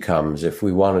that becomes, if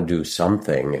we want to do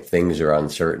something, if things are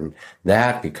uncertain,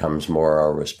 that becomes more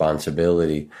our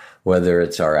responsibility, whether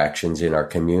it's our actions in our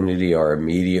community, our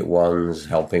immediate ones,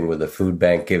 helping with the food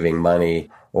bank, giving money,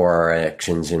 or our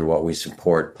actions in what we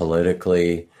support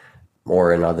politically,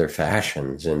 or in other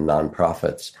fashions, in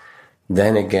nonprofits.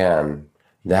 Then again,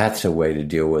 that's a way to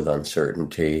deal with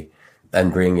uncertainty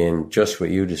and bring in just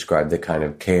what you described, the kind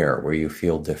of care where you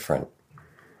feel different.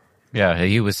 Yeah,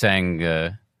 he was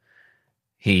saying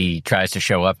he tries to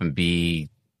show up and be,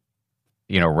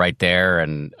 right there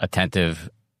and attentive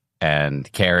and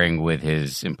caring with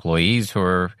his employees who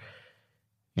are,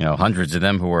 hundreds of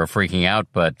them who are freaking out,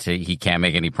 but he can't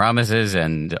make any promises,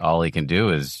 and all he can do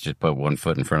is just put one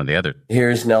foot in front of the other.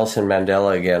 Here's Nelson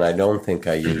Mandela again. I don't think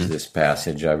I used this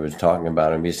passage. I was talking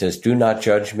about him. He says, "Do not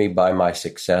judge me by my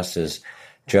successes.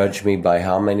 Judge me by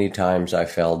how many times I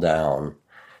fell down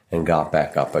and got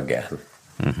back up again."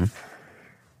 Mm-hmm.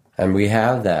 And we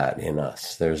have that in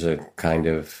us. There's a kind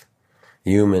of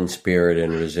human spirit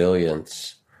and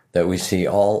resilience that we see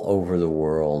all over the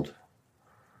world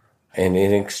and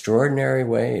in extraordinary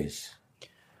ways.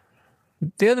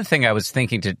 The other thing I was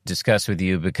thinking to discuss with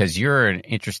you, because you're an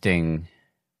interesting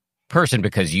person,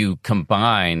 because you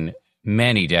combine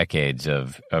many decades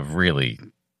of really,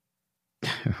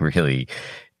 really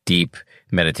deep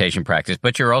meditation practice,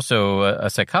 but you're also a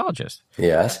psychologist.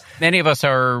 Yes. Many of us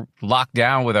are locked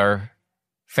down with our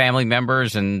family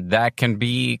members, and that can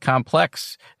be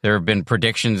complex. There have been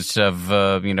predictions of,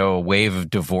 a wave of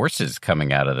divorces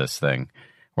coming out of this thing,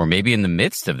 or maybe in the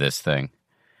midst of this thing.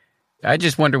 I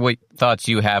just wonder what thoughts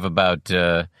you have about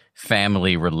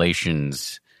family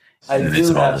relations. I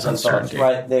do have some thoughts,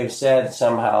 right? They've said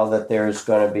somehow that there's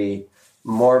going to be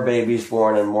more babies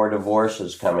born and more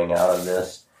divorces coming out of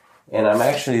this. And I'm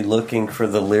actually looking for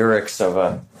the lyrics of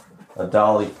a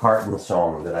Dolly Parton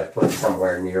song that I put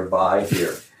somewhere nearby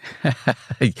here.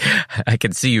 I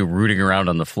can see you rooting around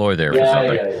on the floor there. Yeah.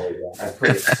 I put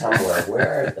it somewhere.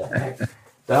 Where the heck?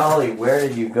 Dolly, where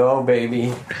did you go,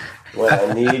 baby, when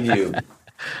I need you?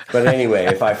 But anyway,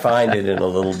 if I find it in a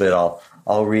little bit,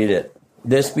 I'll read it.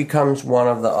 This becomes one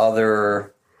of the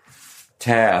other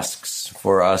tasks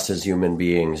for us as human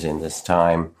beings in this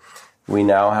time. We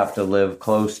now have to live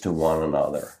close to one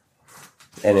another.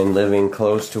 And in living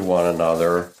close to one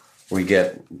another, we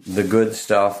get the good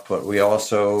stuff, but we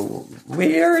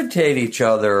irritate each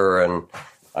other. And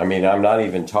I mean, I'm not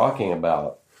even talking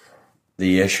about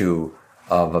the issue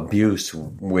of abuse,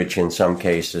 which in some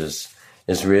cases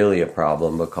is really a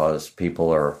problem because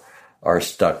people are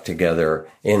stuck together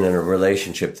in a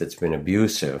relationship that's been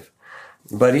abusive.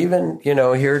 But even,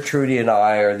 here Trudy and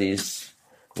I are these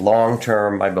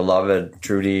long-term, my beloved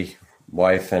Trudy,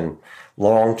 wife and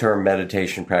long-term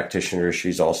meditation practitioner.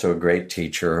 She's also a great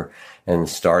teacher and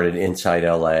started Inside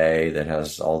LA that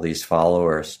has all these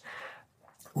followers.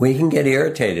 We can get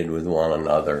irritated with one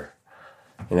another,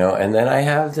 and then I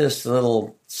have this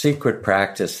little secret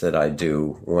practice that I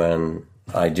do when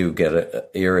I do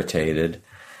get irritated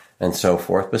and so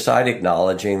forth, beside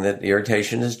acknowledging that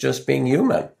irritation is just being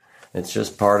human. It's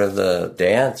just part of the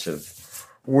dance of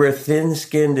we're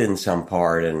thin-skinned in some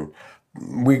part and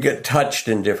we get touched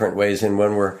in different ways. And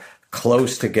when we're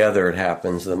close together, it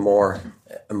happens the more.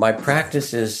 My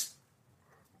practice is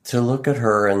to look at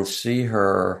her and see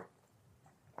her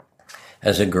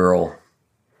as a girl,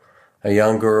 a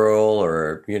young girl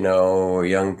or, a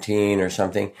young teen or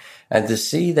something, and to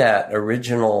see that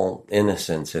original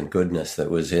innocence and goodness that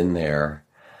was in there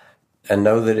and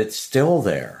know that it's still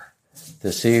there,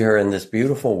 to see her in this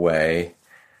beautiful way.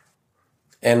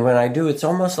 And when I do, it's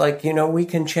almost like, we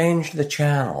can change the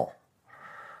channel.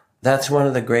 That's one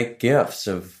of the great gifts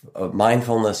of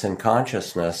mindfulness and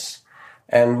consciousness.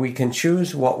 And we can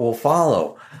choose what will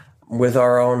follow with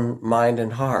our own mind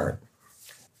and heart.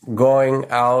 Going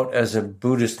out as a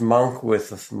Buddhist monk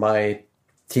with my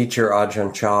teacher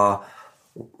Ajahn Chah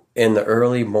in the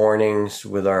early mornings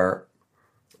with our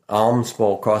alms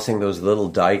bowl, crossing those little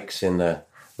dikes in the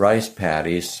rice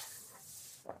paddies.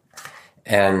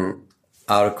 And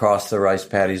out across the rice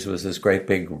paddies was this great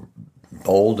big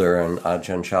boulder. And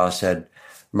Ajahn Chah said,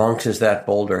 "Monks, is that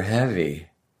boulder heavy?"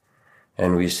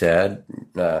 And we said,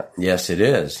 "Yes, it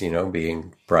is,"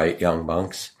 being bright young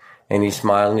monks. And he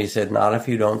smiled and he said, "Not if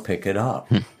you don't pick it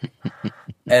up."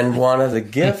 And one of the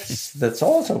gifts that's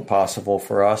also possible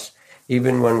for us,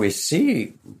 even when we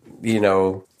see,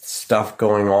 stuff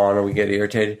going on and we get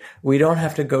irritated, we don't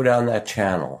have to go down that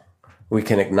channel. We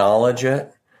can acknowledge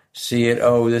it, see it,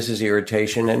 oh, this is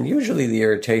irritation. And usually the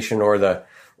irritation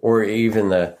or even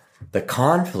the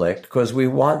conflict, because we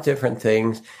want different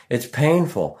things, it's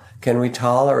painful. Can we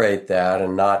tolerate that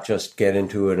and not just get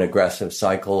into an aggressive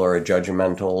cycle or a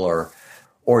judgmental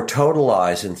or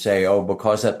totalize and say, oh,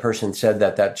 because that person said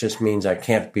that, that just means I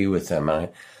can't be with them. And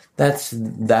that's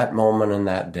that moment in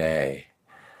that day.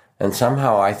 And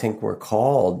somehow I think we're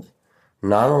called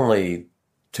not only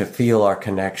to feel our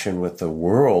connection with the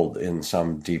world in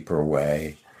some deeper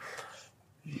way,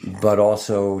 but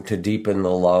also to deepen the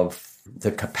love,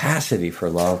 the capacity for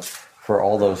love for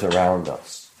all those around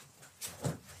us.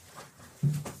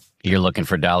 You're looking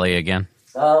for Dolly again?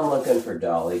 I'm looking for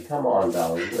Dolly. Come on,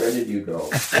 Dolly. Where did you go?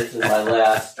 This is my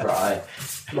last try.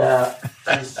 Nah,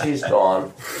 she's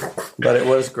gone. But it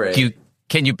was great.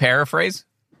 Can you paraphrase?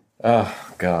 Oh,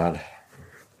 God.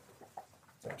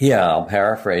 Yeah, I'll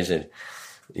paraphrase it.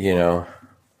 If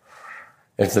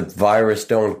the virus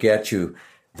don't get you,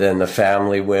 then the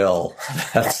family will.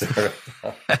 That's the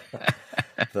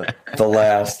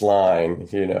last line,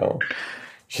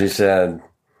 She said,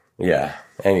 yeah.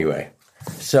 Anyway,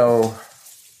 so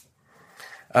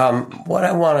what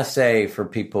I want to say for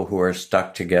people who are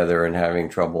stuck together and having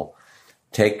trouble,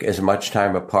 take as much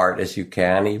time apart as you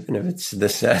can, even if it's the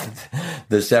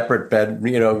separate bed,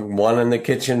 one in the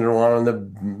kitchen and one in the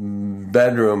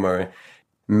bedroom, or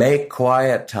make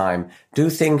quiet time. Do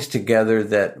things together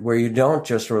where you don't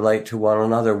just relate to one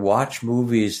another. Watch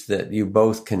movies that you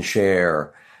both can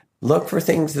share. Look for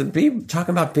things talk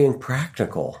about being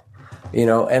practical,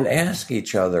 and ask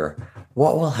each other,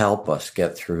 what will help us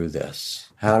get through this?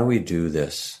 How do we do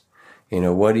this?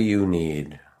 What do you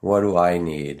need? What do I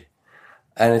need?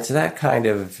 And it's that kind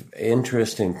of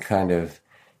interest and kind of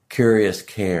curious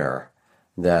care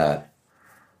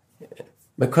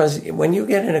because when you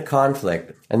get in a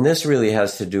conflict, and this really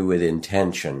has to do with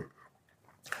intention,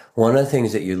 one of the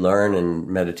things that you learn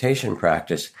in meditation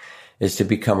practice is to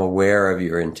become aware of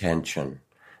your intention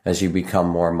as you become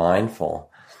more mindful.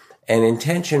 And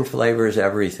intention flavors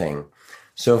everything.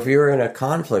 So if you're in a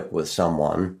conflict with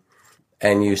someone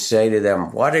and you say to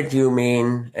them, "What did you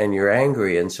mean?" and you're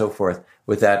angry and so forth,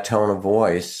 with that tone of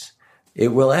voice, it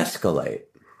will escalate.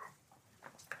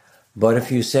 But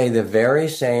if you say the very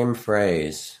same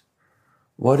phrase,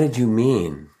 "What did you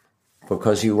mean?"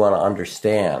 because you want to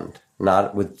understand,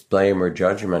 not with blame or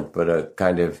judgment, but a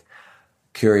kind of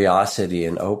curiosity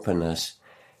and openness,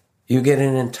 you get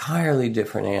an entirely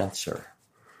different answer.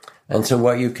 And so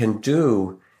what you can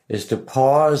do is to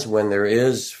pause when there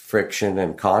is friction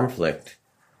and conflict.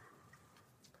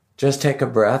 Just take a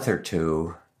breath or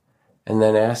two and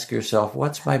then ask yourself,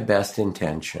 what's my best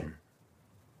intention?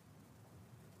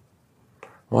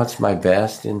 What's my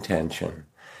best intention?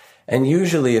 And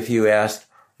usually if you ask,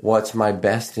 what's my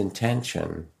best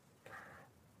intention?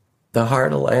 The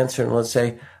heart will answer and let's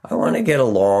say, I want to get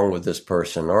along with this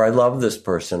person, or I love this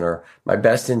person, or my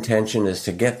best intention is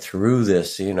to get through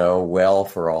this, well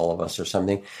for all of us or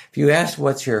something. If you ask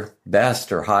what's your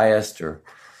best or highest or,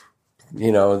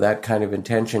 that kind of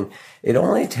intention, it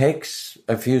only takes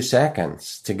a few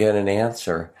seconds to get an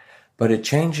answer, but it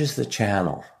changes the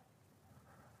channel.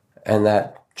 And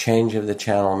that change of the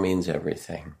channel means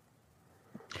everything.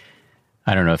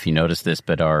 I don't know if you noticed this,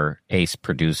 but our ace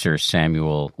producer,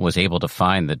 Samuel, was able to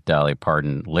find the Dolly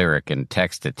Parton lyric and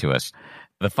text it to us.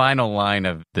 The final line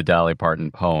of the Dolly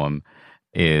Parton poem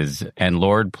is, "And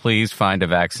Lord, please find a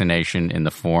vaccination in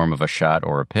the form of a shot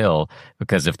or a pill,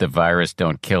 because if the virus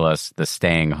don't kill us, the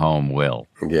staying home will."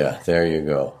 Yeah, there you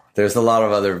go. There's a lot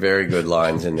of other very good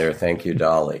lines in there. Thank you,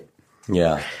 Dolly.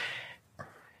 Yeah.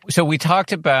 So we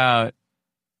talked about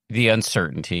the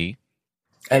uncertainty.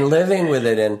 And living with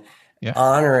it and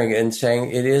honoring it and saying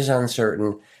it is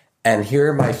uncertain. And here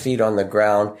are my feet on the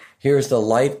ground. Here's the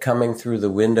light coming through the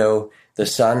window. The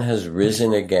sun has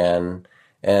risen again.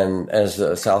 And as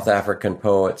a South African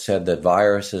poet said, the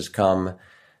virus has come.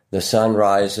 The sun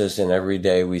rises and every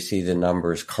day we see the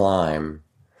numbers climb.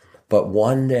 But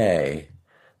one day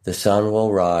the sun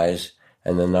will rise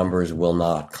and the numbers will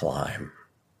not climb.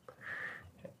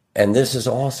 And this is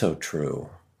also true.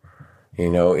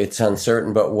 It's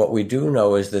uncertain, but what we do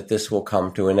know is that this will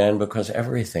come to an end because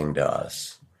everything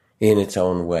does in its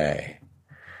own way.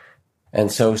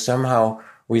 And so somehow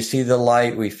we see the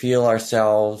light, we feel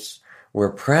ourselves,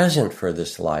 we're present for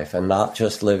this life and not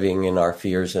just living in our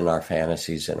fears and our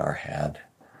fantasies in our head.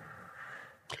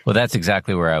 Well, that's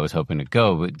exactly where I was hoping to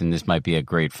go, and this might be a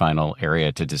great final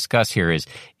area to discuss here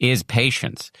is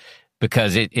patience,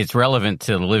 because it's relevant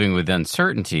to living with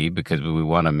uncertainty, because we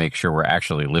want to make sure we're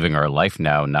actually living our life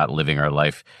now, not living our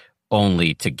life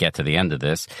only to get to the end of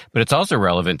this. But it's also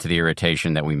relevant to the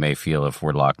irritation that we may feel if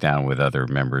we're locked down with other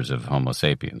members of Homo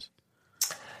sapiens.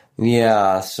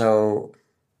 Yeah, so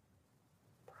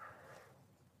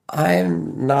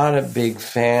I'm not a big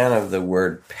fan of the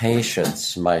word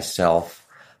patience myself.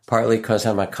 Partly because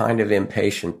I'm a kind of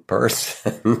impatient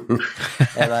person.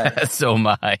 And so am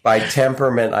I. By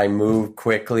temperament, I move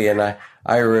quickly. And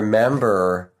I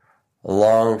remember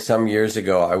some years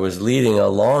ago, I was leading a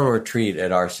long retreat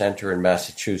at our center in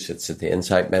Massachusetts at the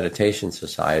Insight Meditation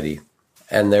Society.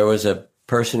 And there was a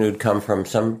person who'd come from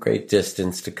some great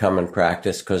distance to come and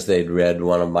practice because they'd read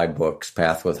one of my books,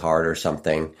 Path with Heart or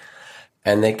something.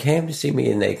 And they came to see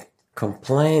me and they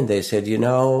complained. They said,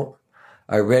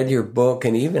 I read your book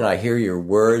and even I hear your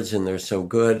words and they're so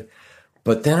good.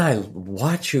 But then I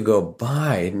watch you go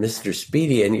by, Mr.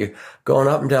 Speedy, and you're going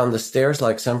up and down the stairs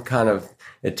like some kind of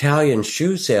Italian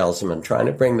shoe salesman trying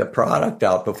to bring the product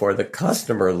out before the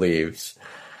customer leaves.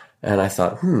 And I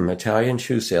thought, Italian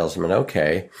shoe salesman,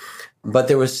 okay. But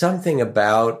there was something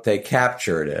about, they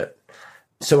captured it.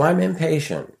 So I'm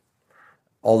impatient.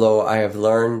 Although I have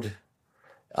learned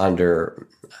under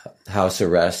house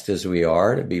arrest as we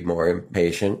are to be more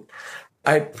impatient.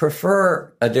 I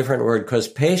prefer a different word because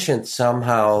patient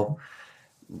somehow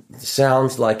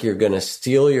sounds like you're going to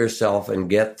steel yourself and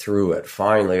get through it.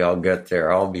 Finally, I'll get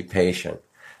there. I'll be patient.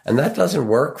 And that doesn't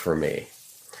work for me.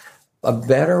 A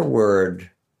better word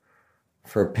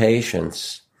for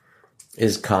patience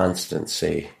is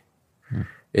constancy,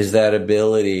 is that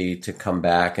ability to come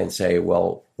back and say,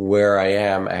 well, where I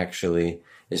am actually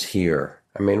is here.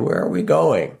 I mean, where are we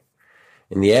going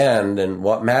in the end, and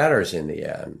what matters in the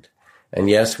end? And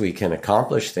yes, we can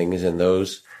accomplish things, and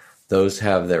those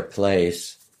have their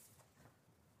place.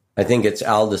 I think it's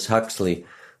Aldous Huxley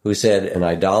who said, an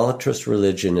idolatrous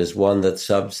religion is one that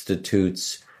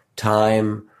substitutes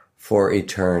time for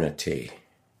eternity.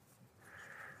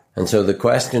 And so the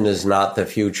question is not the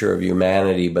future of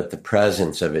humanity, but the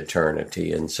presence of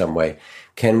eternity in some way.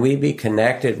 Can we be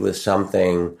connected with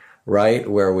something right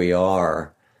where we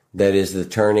are that is the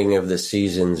turning of the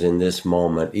seasons in this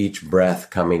moment, each breath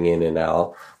coming in and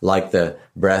out, like the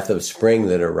breath of spring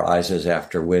that arises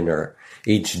after winter,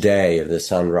 each day of the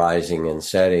sun rising and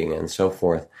setting and so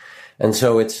forth. And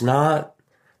so it's not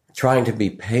trying to be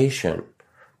patient,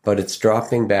 but it's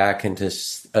dropping back into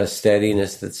a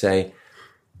steadiness that say,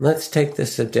 let's take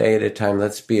this a day at a time,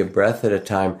 let's be a breath at a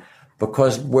time,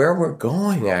 because where we're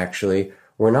going, actually,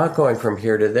 we're not going from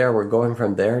here to there, we're going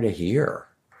from there to here.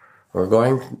 We're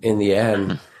going, in the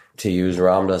end, to use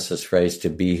Ram Dass's phrase, to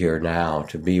be here now,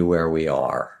 to be where we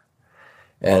are.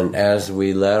 And as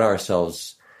we let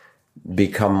ourselves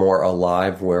become more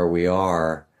alive where we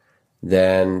are,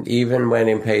 then even when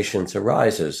impatience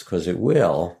arises, because it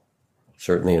will,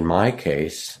 certainly in my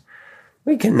case,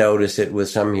 we can notice it with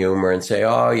some humor and say,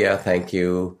 oh, yeah, thank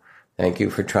you. Thank you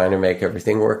for trying to make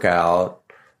everything work out.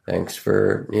 Thanks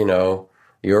for,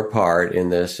 your part in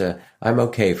this. I'm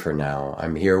okay for now.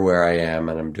 I'm here where I am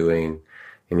and I'm doing,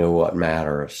 what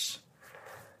matters.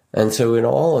 And so in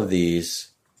all of these,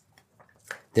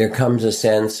 there comes a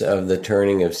sense of the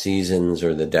turning of seasons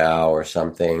or the Tao or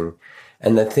something,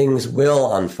 and that things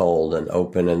will unfold and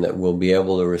open and that we'll be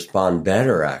able to respond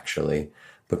better, actually,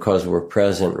 because we're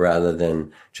present rather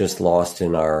than just lost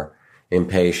in our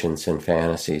impatience and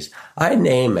fantasies. I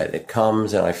name it. It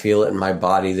comes and I feel it in my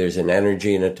body. There's an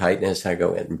energy and a tightness. I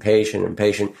go,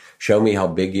 impatient. Show me how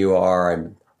big you are. I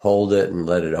hold it and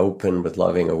let it open with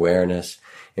loving awareness.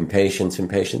 Impatience.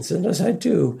 And as I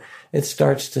do, it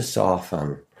starts to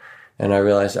soften. And I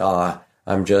realize,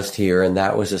 I'm just here. And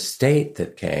that was a state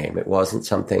that came. It wasn't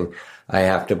something I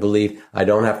have to believe. I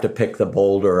don't have to pick the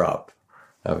boulder up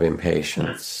of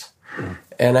impatience.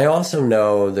 And I also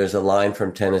know there's a line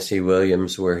from Tennessee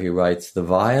Williams where he writes, the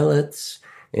violets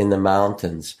in the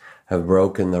mountains have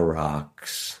broken the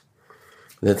rocks.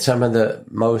 That some of the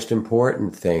most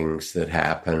important things that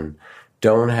happen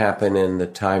don't happen in the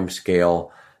time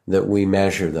scale that we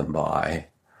measure them by.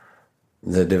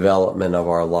 The development of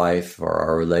our life or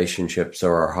our relationships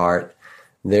or our heart,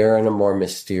 they're in a more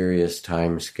mysterious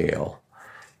time scale.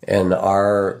 And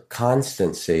our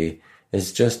constancy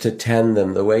is just to tend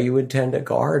them the way you would tend a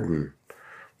garden.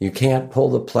 You can't pull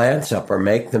the plants up or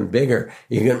make them bigger.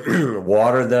 You can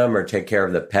water them or take care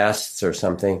of the pests or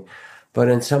something. But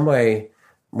in some way,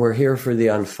 we're here for the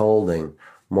unfolding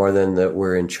more than that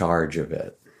we're in charge of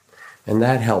it. And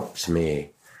that helps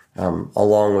me,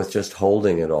 along with just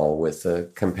holding it all with a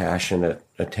compassionate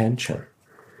attention.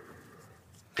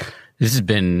 This has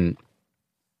been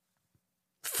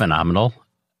phenomenal.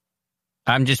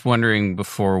 I'm just wondering,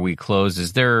 before we close,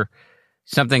 is there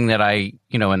something that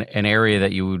an area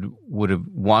that you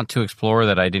would want to explore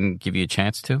that I didn't give you a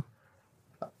chance to?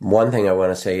 One thing I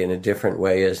want to say in a different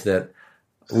way is that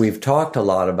we've talked a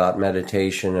lot about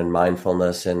meditation and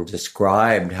mindfulness and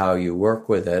described how you work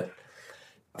with it.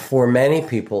 For many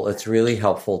people, it's really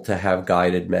helpful to have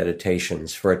guided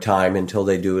meditations for a time until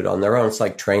they do it on their own. It's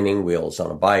like training wheels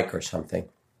on a bike or something.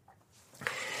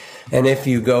 And if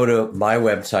you go to my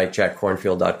website,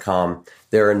 jackkornfield.com,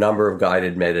 there are a number of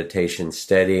guided meditations,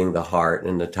 steadying the heart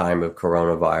in the time of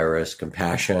coronavirus,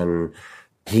 compassion,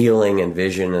 healing and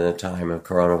vision in the time of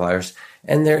coronavirus.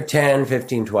 And they're 10,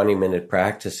 15, 20-minute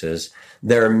practices.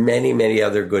 There are many, many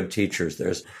other good teachers.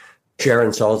 There's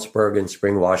Sharon Salzberg and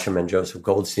Spring Wasserman, Joseph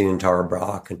Goldstein and Tara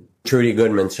Brach and Trudy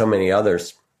Goodman, so many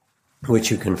others,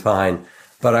 which you can find.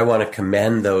 But I want to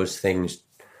commend those things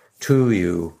to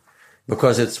you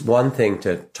because it's one thing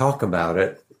to talk about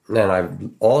it, and I've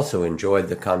also enjoyed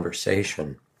the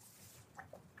conversation.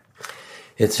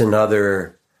 It's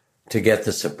another to get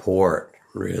the support,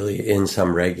 really, in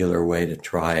some regular way to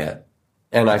try it.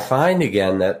 And I find,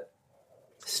 again, that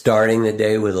starting the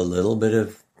day with a little bit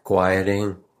of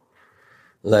quieting,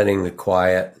 letting the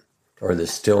quiet or the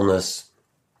stillness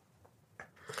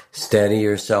steady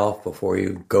yourself before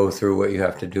you go through what you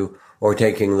have to do, or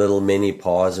taking little mini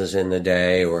pauses in the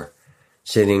day or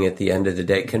sitting at the end of the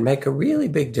day can make a really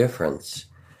big difference,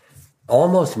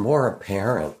 almost more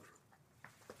apparent,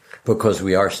 because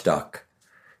we are stuck.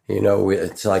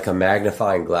 It's like a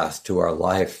magnifying glass to our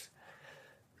life.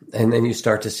 And then you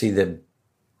start to see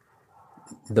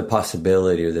the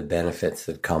possibility or the benefits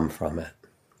that come from it.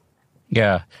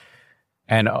 Yeah.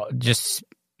 And just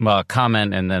a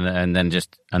comment and then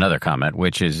just another comment,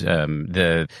 which is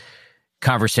the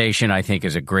conversation, I think,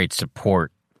 is a great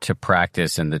support to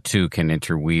practice, and the two can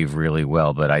interweave really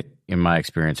well. But in my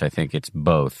experience, I think it's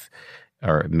both,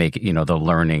 or make the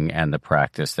learning and the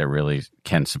practice that really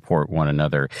can support one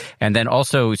another. And then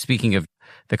also, speaking of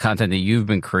the content that you've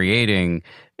been creating,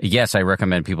 yes, I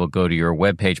recommend people go to your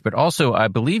webpage, but also I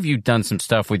believe you've done some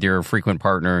stuff with your frequent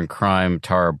partner in crime,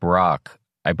 Tara Brach.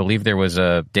 I believe there was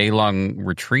a day-long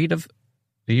retreat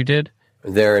that you did?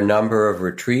 There are a number of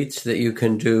retreats that you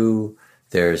can do.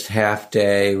 There's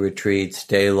half-day retreats,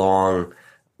 day-long.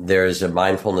 There's a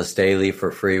Mindfulness Daily for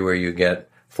free where you get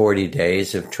 40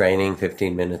 days of training,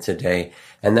 15 minutes a day.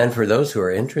 And then for those who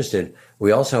are interested,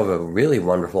 we also have a really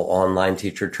wonderful online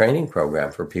teacher training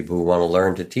program for people who want to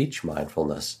learn to teach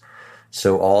mindfulness.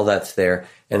 So all that's there.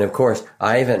 And of course,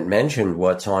 I haven't mentioned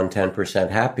what's on 10%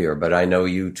 Happier, but I know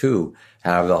you too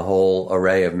have the whole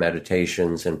array of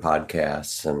meditations and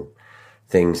podcasts and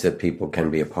things that people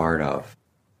can be a part of.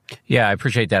 Yeah, I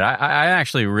appreciate that. I'm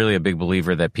actually really a big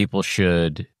believer that people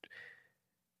should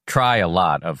try a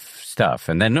lot of stuff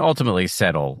and then ultimately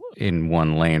settle in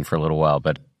one lane for a little while.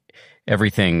 But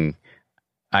everything,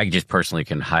 I just personally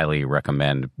can highly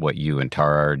recommend what you and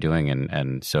Tara are doing.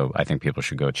 And so I think people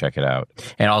should go check it out.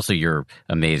 And also your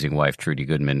amazing wife, Trudy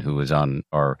Goodman, who was on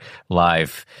our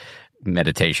live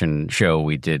meditation show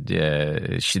we did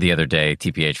the other day,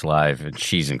 TPH Live, and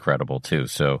she's incredible too.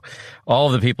 So all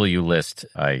of the people you list,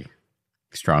 I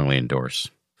strongly endorse.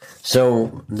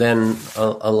 So then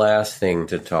a last thing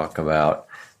to talk about.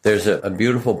 There's a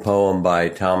beautiful poem by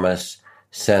Thomas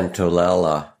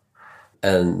Santolella,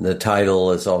 and the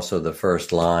title is also the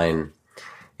first line.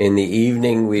 In the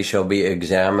evening we shall be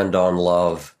examined on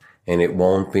love, and it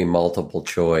won't be multiple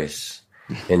choice.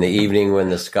 In the evening when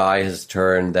the sky has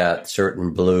turned that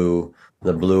certain blue,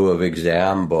 the blue of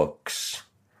exam books,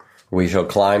 we shall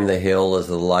climb the hill as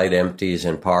the light empties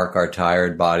and park our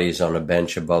tired bodies on a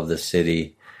bench above the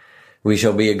city. We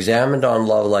shall be examined on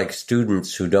love like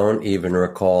students who don't even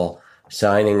recall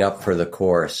signing up for the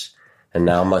course and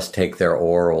now must take their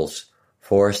orals,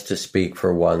 forced to speak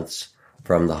for once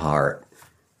from the heart.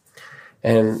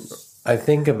 And I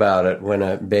think about it, when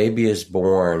a baby is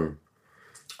born,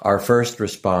 our first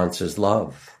response is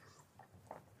love.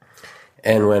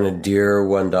 And when a dear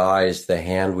one dies, the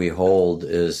hand we hold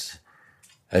is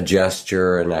a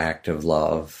gesture, an act of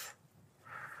love.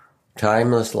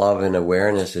 Timeless love and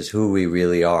awareness is who we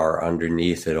really are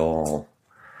underneath it all.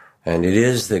 And it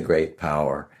is the great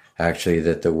power, actually,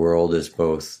 that the world is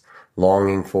both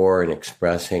longing for and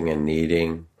expressing and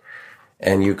needing.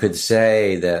 And you could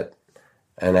say that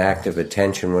an act of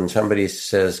attention, when somebody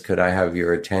says, could I have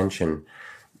your attention?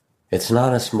 It's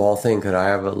not a small thing. Could I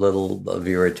have a little of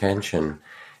your attention?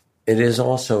 It is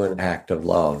also an act of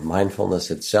love. Mindfulness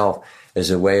itself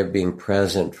is a way of being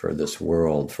present for this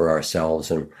world, for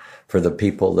ourselves and for the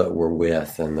people that we're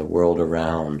with and the world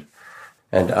around.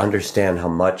 And to understand how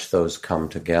much those come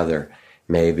together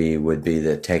maybe would be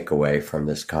the takeaway from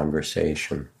this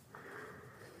conversation.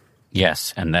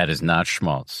 Yes, and that is not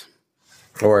schmaltz.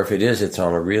 Or if it is, it's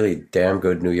on a really damn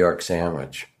good New York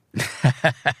sandwich.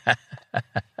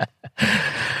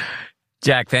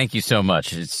 Jack, thank you so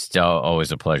much. It's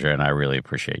always a pleasure, and I really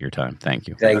appreciate your time. Thank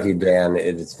you. Thank you, Dan.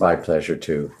 It's my pleasure,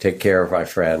 too. Take care, my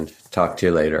friend. Talk to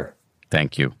you later.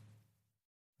 Thank you.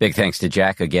 Big thanks to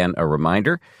Jack. Again, a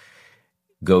reminder,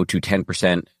 go to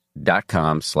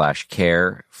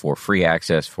 10%.com/care for free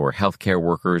access for healthcare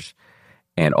workers,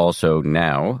 and also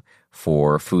now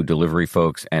for food delivery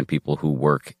folks and people who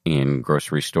work in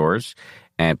grocery stores.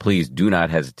 And please do not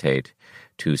hesitate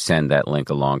to send that link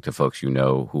along to folks you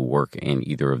know who work in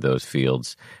either of those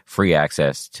fields. Free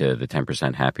access to the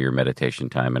 10% Happier meditation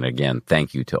time. And again,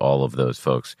 thank you to all of those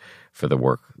folks for the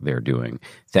work they're doing.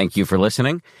 Thank you for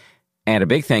listening. And a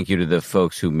big thank you to the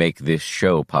folks who make this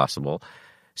show possible,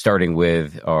 starting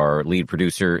with our lead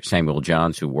producer, Samuel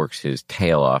Johns, who works his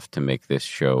tail off to make this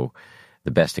show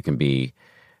the best it can be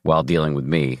while dealing with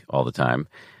me all the time.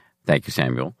 Thank you,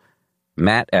 Samuel.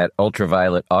 Matt at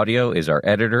Ultraviolet Audio is our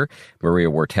editor. Maria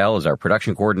Wortel is our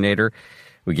production coordinator.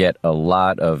 We get a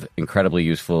lot of incredibly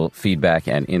useful feedback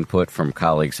and input from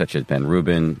colleagues such as Ben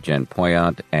Rubin, Jen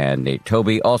Poyant, and Nate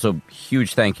Toby. Also,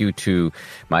 huge thank you to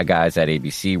my guys at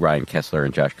ABC, Ryan Kessler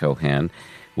and Josh Cohan.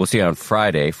 We'll see you on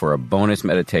Friday for a bonus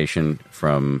meditation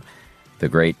from the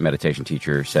great meditation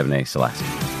teacher, Sevne Selassie.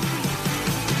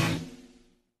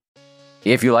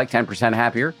 If you like 10%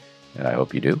 Happier, and I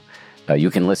hope you do,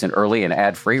 you can listen early and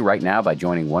ad-free right now by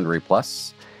joining Wondery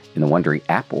Plus in the Wondery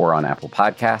app or on Apple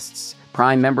Podcasts.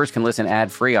 Prime members can listen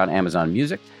ad-free on Amazon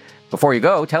Music. Before you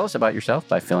go, tell us about yourself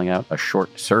by filling out a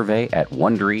short survey at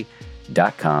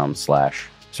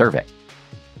Wondery.com/survey.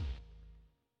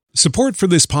 Support for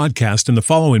this podcast and the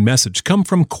following message come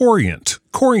from Kornfield.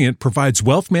 Kornfield provides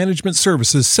wealth management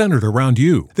services centered around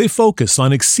you. They focus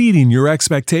on exceeding your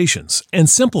expectations and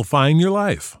simplifying your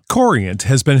life. Kornfield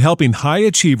has been helping high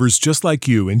achievers just like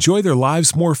you enjoy their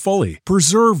lives more fully,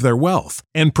 preserve their wealth,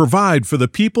 and provide for the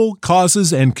people,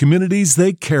 causes, and communities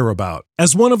they care about.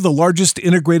 As one of the largest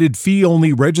integrated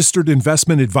fee-only registered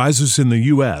investment advisors in the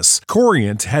U.S.,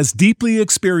 Kornfield has deeply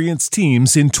experienced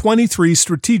teams in 23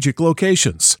 strategic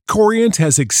locations. Kornfield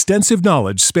has extensive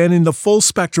knowledge spanning the full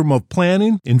spectrum of planning,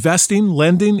 investing,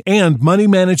 lending, and money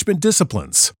management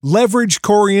disciplines. Leverage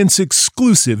Kornfield's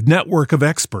exclusive network of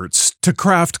experts to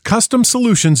craft custom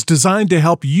solutions designed to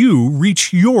help you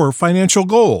reach your financial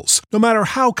goals, no matter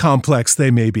how complex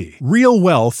they may be. Real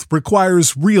wealth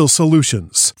requires real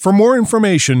solutions. For more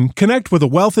information, connect with a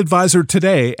wealth advisor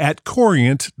today at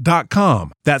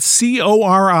Kornfield.com. That's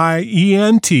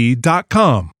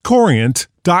Korient.com.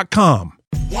 Kornfield.com.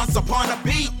 Once upon a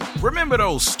beat. Remember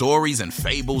those stories and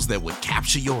fables that would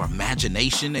capture your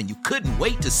imagination and you couldn't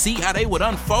wait to see how they would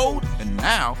unfold? And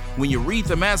now, when you read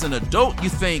them as an adult, you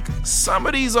think some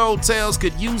of these old tales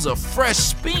could use a fresh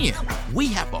spin. We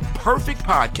have a perfect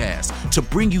podcast to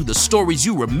bring you the stories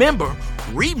you remember,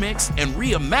 remix, and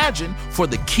reimagine for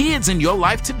the kids in your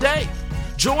life today.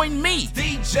 Join me,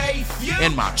 DJ Few,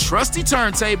 and my trusty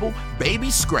turntable,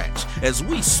 Baby Scratch, as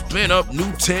we spin up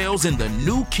new tales in the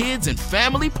New Kids and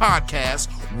Family podcast,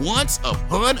 Once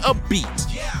Upon a Beat.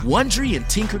 Wondery and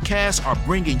Tinkercast are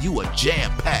bringing you a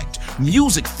jam-packed,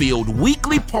 music-filled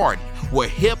weekly party where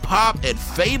hip-hop and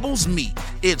fables meet.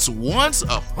 It's Once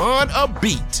Upon a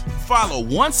Beat. Follow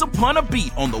Once Upon a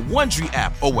Beat on the Wondery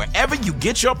app or wherever you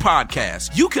get your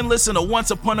podcasts. You can listen to Once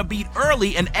Upon a Beat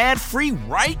early and ad-free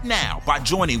right now by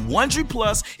joining Wondery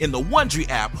Plus in the Wondery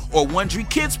app or Wondery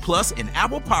Kids Plus in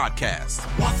Apple Podcasts.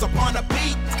 Once Upon a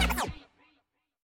Beat.